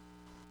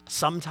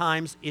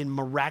 Sometimes in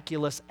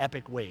miraculous,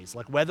 epic ways.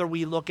 Like whether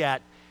we look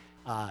at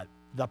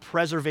the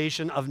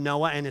preservation of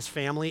Noah and his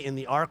family in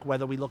the ark,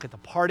 whether we look at the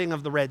parting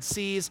of the Red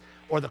Seas,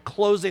 or the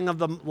closing of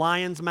the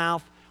lion's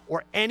mouth,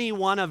 or any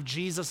one of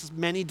Jesus'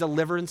 many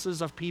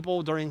deliverances of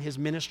people during his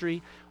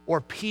ministry,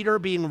 or Peter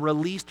being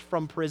released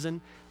from prison,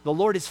 the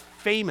Lord is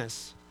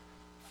famous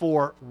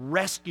for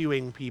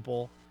rescuing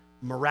people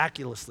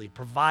miraculously,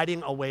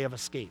 providing a way of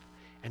escape.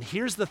 And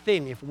here's the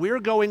thing: if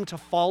we're going to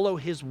follow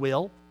his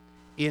will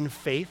in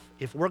faith,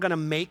 if we're going to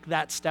make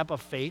that step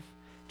of faith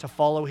to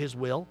follow his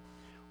will,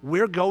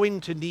 we're going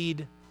to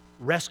need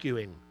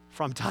rescuing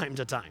from time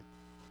to time.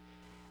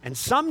 And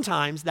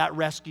sometimes that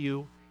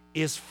rescue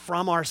is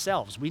from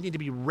ourselves. We need to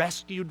be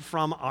rescued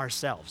from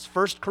ourselves.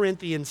 1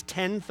 Corinthians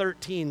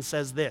 10:13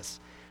 says this: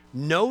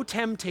 "No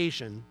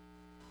temptation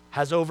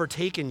has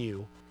overtaken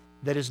you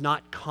that is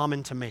not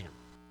common to man.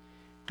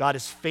 God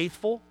is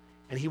faithful,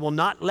 and he will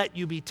not let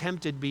you be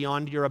tempted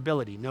beyond your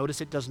ability."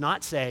 Notice it does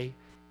not say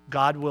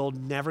God will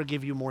never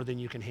give you more than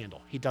you can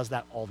handle. He does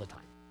that all the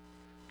time.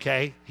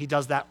 Okay? He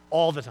does that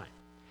all the time.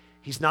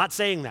 He's not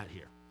saying that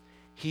here.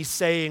 He's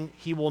saying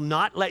he will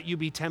not let you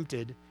be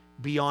tempted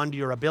beyond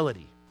your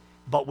ability.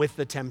 But with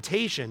the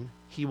temptation,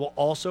 he will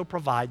also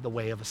provide the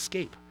way of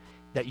escape,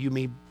 that you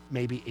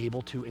may be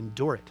able to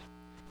endure it.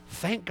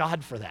 Thank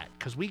God for that,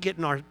 because we get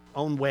in our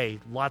own way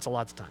lots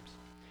of times.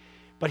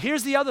 But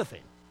here's the other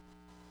thing.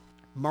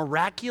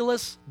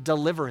 Miraculous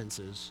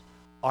deliverances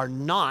are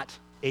not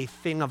a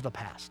thing of the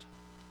past.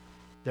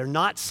 They're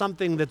not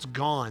something that's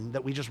gone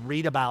that we just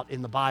read about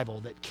in the Bible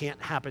that can't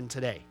happen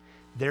today.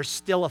 They're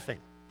still a thing.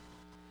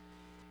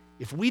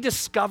 If we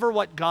discover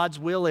what God's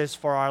will is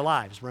for our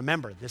lives,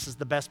 remember, this is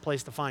the best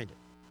place to find it.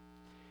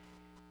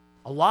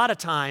 A lot of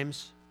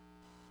times,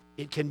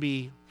 it can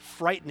be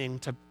frightening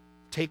to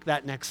take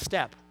that next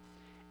step.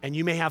 And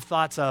you may have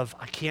thoughts of,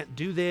 I can't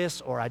do this,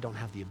 or I don't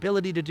have the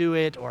ability to do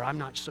it, or I'm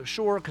not so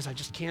sure because I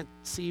just can't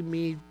see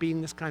me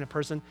being this kind of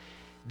person.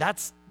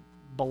 That's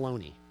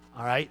baloney,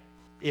 all right?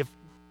 If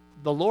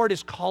the Lord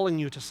is calling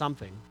you to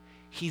something,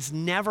 he's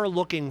never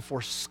looking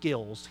for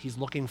skills. He's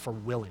looking for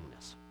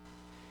willingness.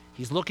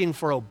 He's looking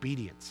for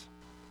obedience.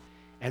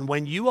 And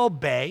when you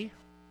obey,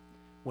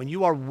 when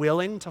you are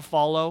willing to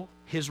follow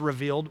his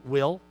revealed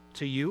will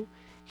to you,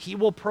 he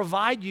will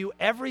provide you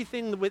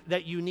everything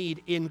that you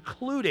need,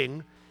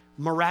 including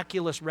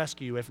miraculous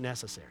rescue if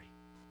necessary.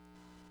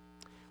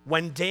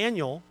 When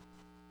Daniel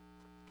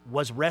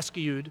was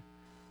rescued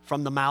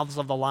from the mouths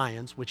of the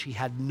lions, which he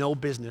had no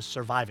business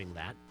surviving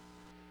that,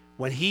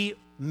 when he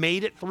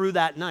made it through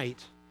that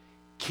night,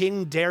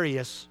 King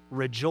Darius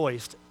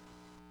rejoiced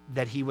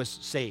that he was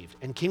saved.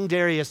 And King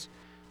Darius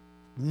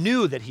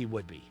knew that he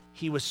would be.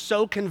 He was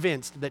so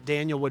convinced that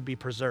Daniel would be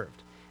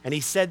preserved. And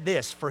he said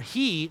this: "For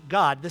he,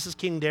 God," this is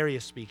King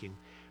Darius speaking,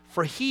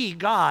 "for he,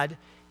 God,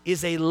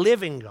 is a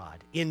living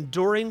God,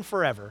 enduring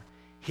forever.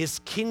 His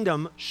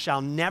kingdom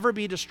shall never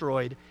be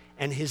destroyed,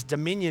 and his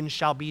dominion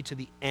shall be to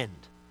the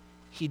end.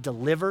 He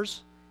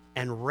delivers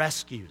and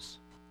rescues.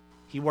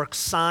 He works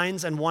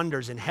signs and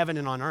wonders in heaven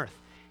and on earth.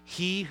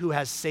 He who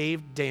has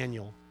saved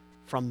Daniel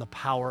from the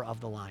power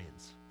of the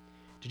lions."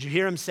 Did you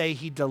hear him say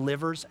he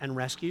delivers and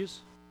rescues?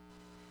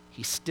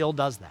 He still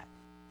does that.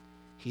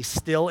 He's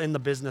still in the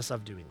business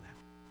of doing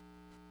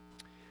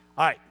that.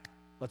 All right,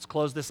 let's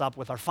close this up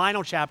with our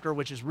final chapter,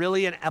 which is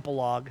really an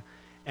epilogue,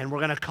 and we're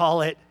going to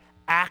call it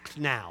Act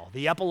Now.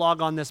 The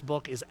epilogue on this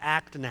book is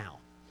Act Now.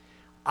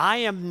 I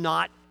am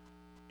not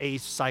a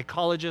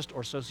psychologist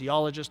or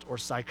sociologist or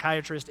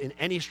psychiatrist in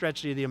any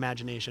stretch of the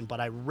imagination, but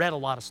I read a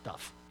lot of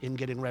stuff in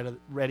getting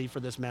ready for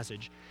this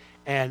message.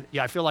 And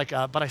yeah, I feel like,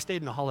 but I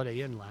stayed in a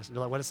Holiday Inn last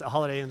night. What is it,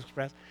 Holiday Inn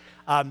Express?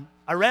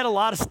 I read a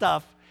lot of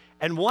stuff,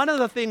 and one of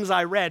the things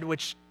I read,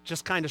 which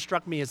just kind of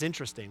struck me as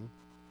interesting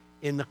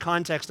in the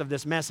context of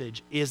this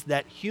message, is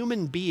that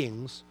human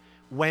beings,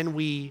 when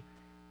we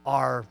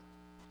are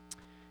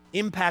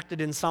impacted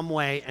in some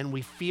way and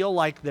we feel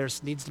like there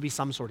needs to be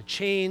some sort of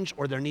change,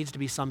 or there needs to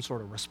be some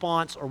sort of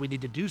response, or we need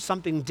to do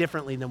something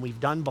differently than we've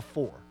done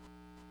before,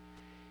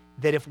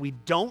 that if we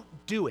don't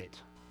do it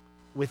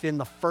within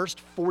the first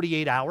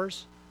 48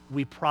 hours,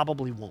 we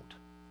probably won't.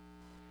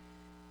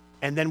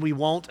 And then we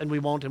won't and we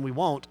won't and we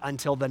won't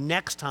until the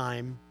next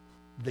time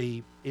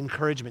the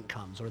encouragement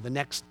comes or the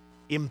next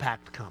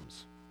impact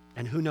comes.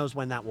 And who knows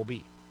when that will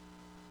be.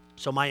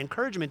 So my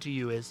encouragement to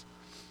you is,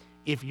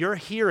 if you're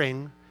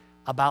hearing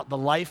about the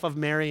life of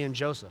Mary and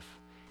Joseph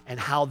and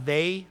how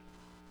they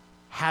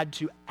had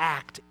to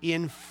act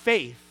in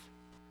faith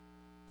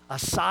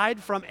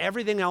aside from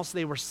everything else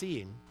they were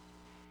seeing,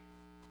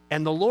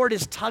 and the Lord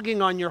is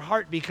tugging on your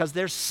heart because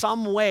there's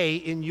some way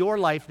in your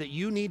life that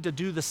you need to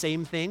do the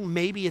same thing,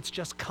 maybe it's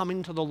just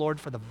coming to the Lord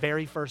for the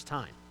very first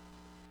time.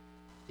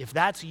 If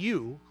that's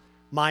you,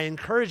 my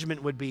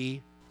encouragement would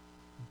be,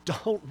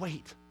 don't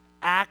wait.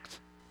 Act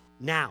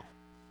now.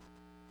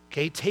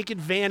 Okay, take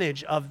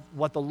advantage of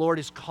what the Lord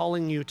is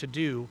calling you to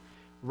do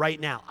right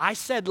now. I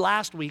said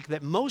last week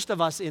that most of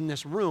us in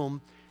this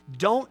room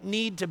don't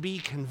need to be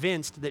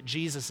convinced that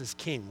Jesus is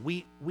king.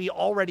 We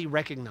already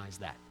recognize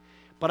that.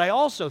 But I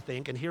also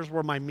think, and here's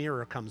where my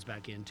mirror comes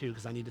back in too,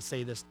 because I need to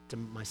say this to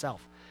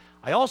myself.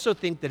 I also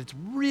think that it's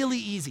really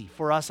easy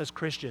for us as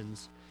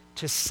Christians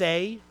to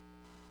say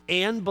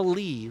and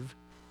believe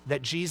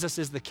that Jesus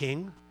is the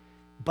king,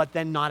 but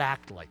then not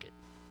act like it.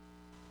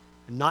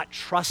 And not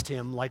trust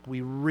him like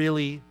we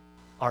really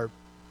are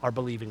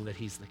believing that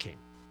he's the king.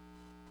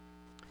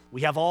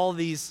 We have all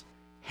these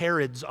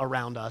Herods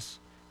around us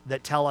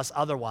that tell us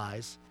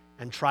otherwise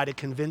and try to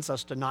convince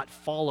us to not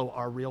follow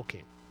our real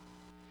king.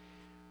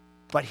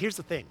 But here's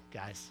the thing,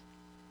 guys.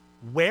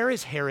 Where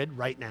is Herod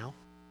right now?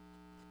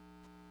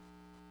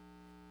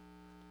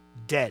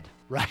 Dead,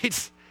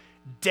 right?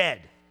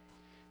 Dead.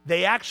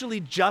 They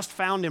actually just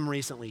found him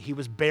recently. He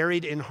was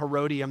buried in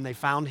Herodium. They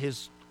found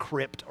his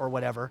crypt or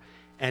whatever,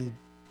 and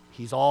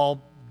he's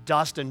all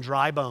dust and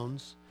dry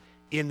bones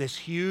in this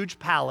huge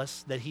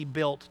palace that he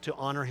built to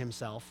honor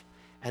himself.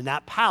 And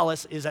that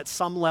palace is at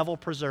some level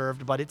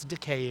preserved, but it's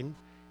decaying,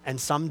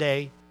 and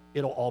someday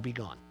it'll all be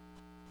gone.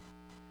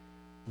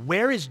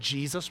 Where is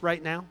Jesus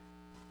right now?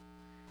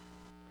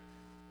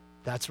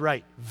 That's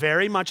right,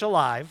 very much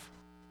alive,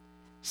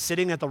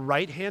 sitting at the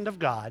right hand of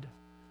God,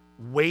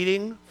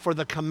 waiting for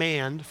the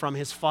command from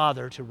his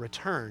Father to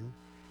return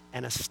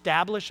and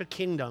establish a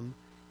kingdom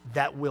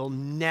that will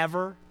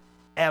never,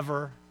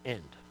 ever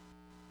end.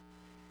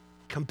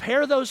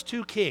 Compare those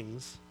two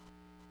kings,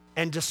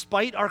 and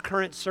despite our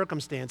current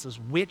circumstances,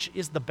 which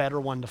is the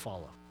better one to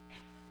follow?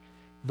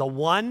 The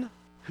one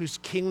whose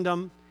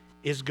kingdom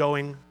is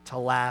going to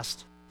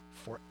last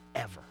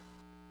forever.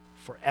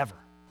 Forever.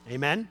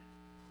 Amen?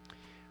 I'm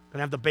going to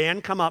have the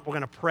band come up. We're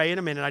going to pray in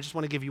a minute. I just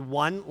want to give you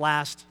one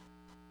last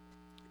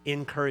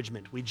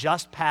encouragement. We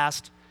just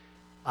passed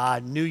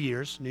New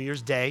Year's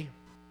Day.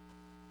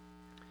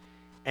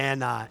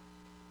 And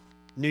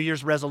New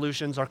Year's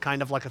resolutions are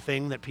kind of like a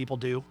thing that people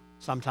do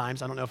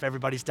sometimes. I don't know if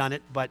everybody's done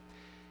it, but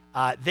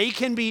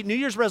New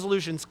Year's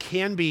resolutions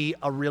can be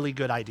a really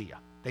good idea.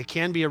 They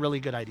can be a really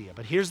good idea.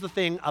 But here's the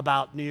thing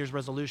about New Year's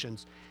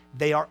resolutions.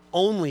 They are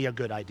only a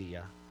good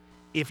idea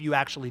if you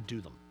actually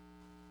do them,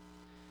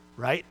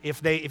 right?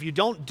 If you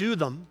don't do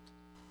them,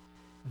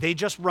 they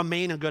just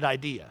remain a good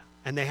idea,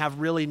 and they have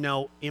really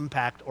no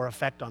impact or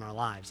effect on our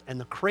lives. And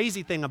the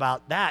crazy thing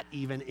about that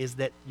even is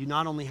that you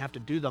not only have to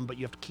do them, but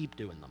you have to keep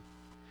doing them.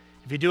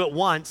 If you do it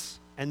once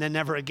and then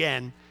never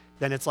again,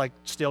 then it's like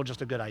still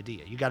just a good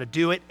idea. You got to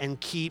do it and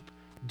keep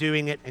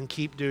doing it and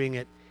keep doing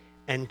it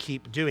and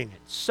keep doing it.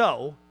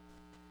 So,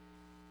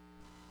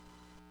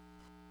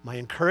 my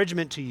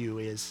encouragement to you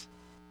is,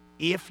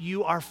 if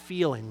you are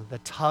feeling the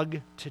tug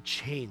to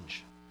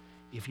change,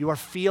 if you are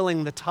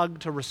feeling the tug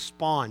to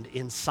respond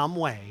in some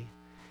way,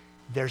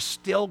 there's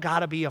still got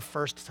to be a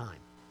first time.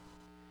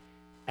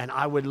 And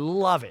I would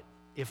love it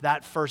if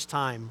that first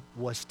time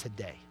was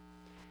today.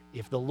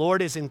 If the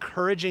Lord is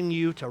encouraging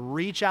you to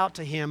reach out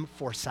to him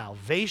for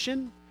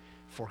salvation,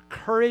 for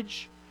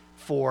courage,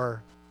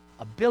 for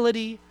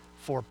ability,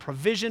 for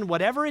provision,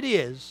 whatever it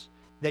is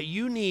that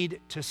you need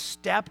to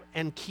step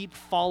and keep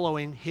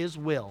following his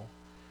will,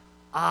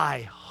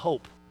 I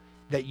hope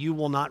that you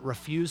will not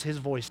refuse his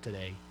voice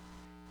today,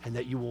 and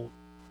that you will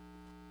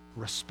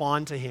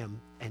respond to him,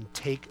 and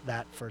take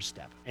that first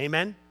step.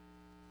 Amen?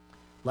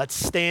 Let's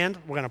stand.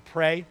 We're going to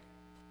pray,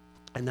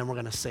 and then we're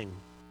going to sing.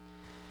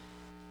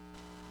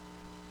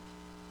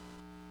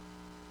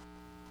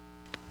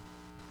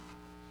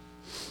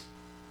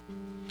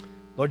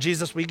 Lord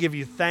Jesus, we give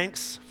you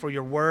thanks for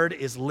your word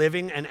is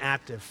living and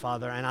active,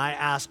 Father. And I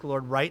ask,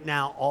 Lord, right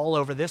now, all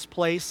over this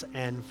place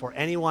and for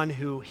anyone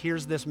who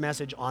hears this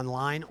message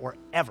online or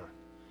ever,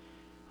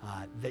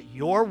 that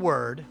your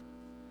word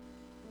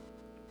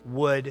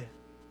would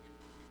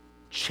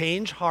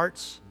change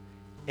hearts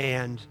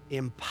and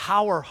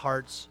empower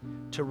hearts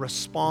to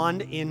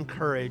respond in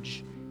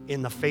courage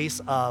in the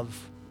face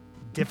of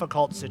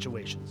difficult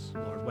situations,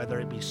 Lord, whether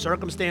it be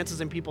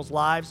circumstances in people's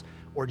lives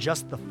or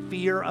just the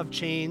fear of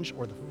change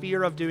or the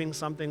fear of doing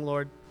something,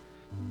 Lord.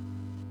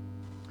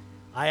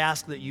 I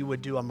ask that you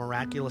would do a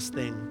miraculous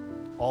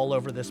thing all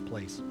over this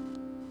place.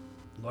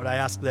 Lord, I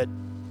ask that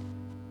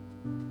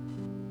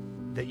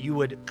you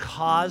would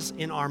cause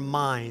in our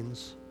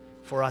minds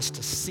for us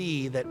to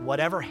see that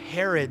whatever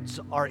Herods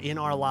are in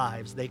our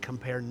lives, they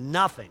compare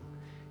nothing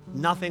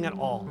at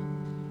all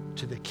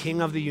to the King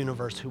of the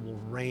universe who will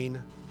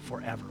reign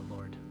forever,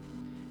 Lord.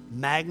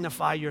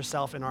 Magnify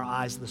yourself in our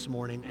eyes this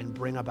morning and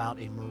bring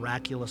about a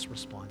miraculous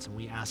response. And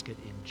we ask it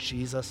in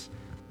Jesus'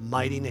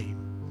 mighty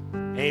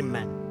name.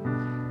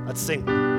 Amen. Let's sing.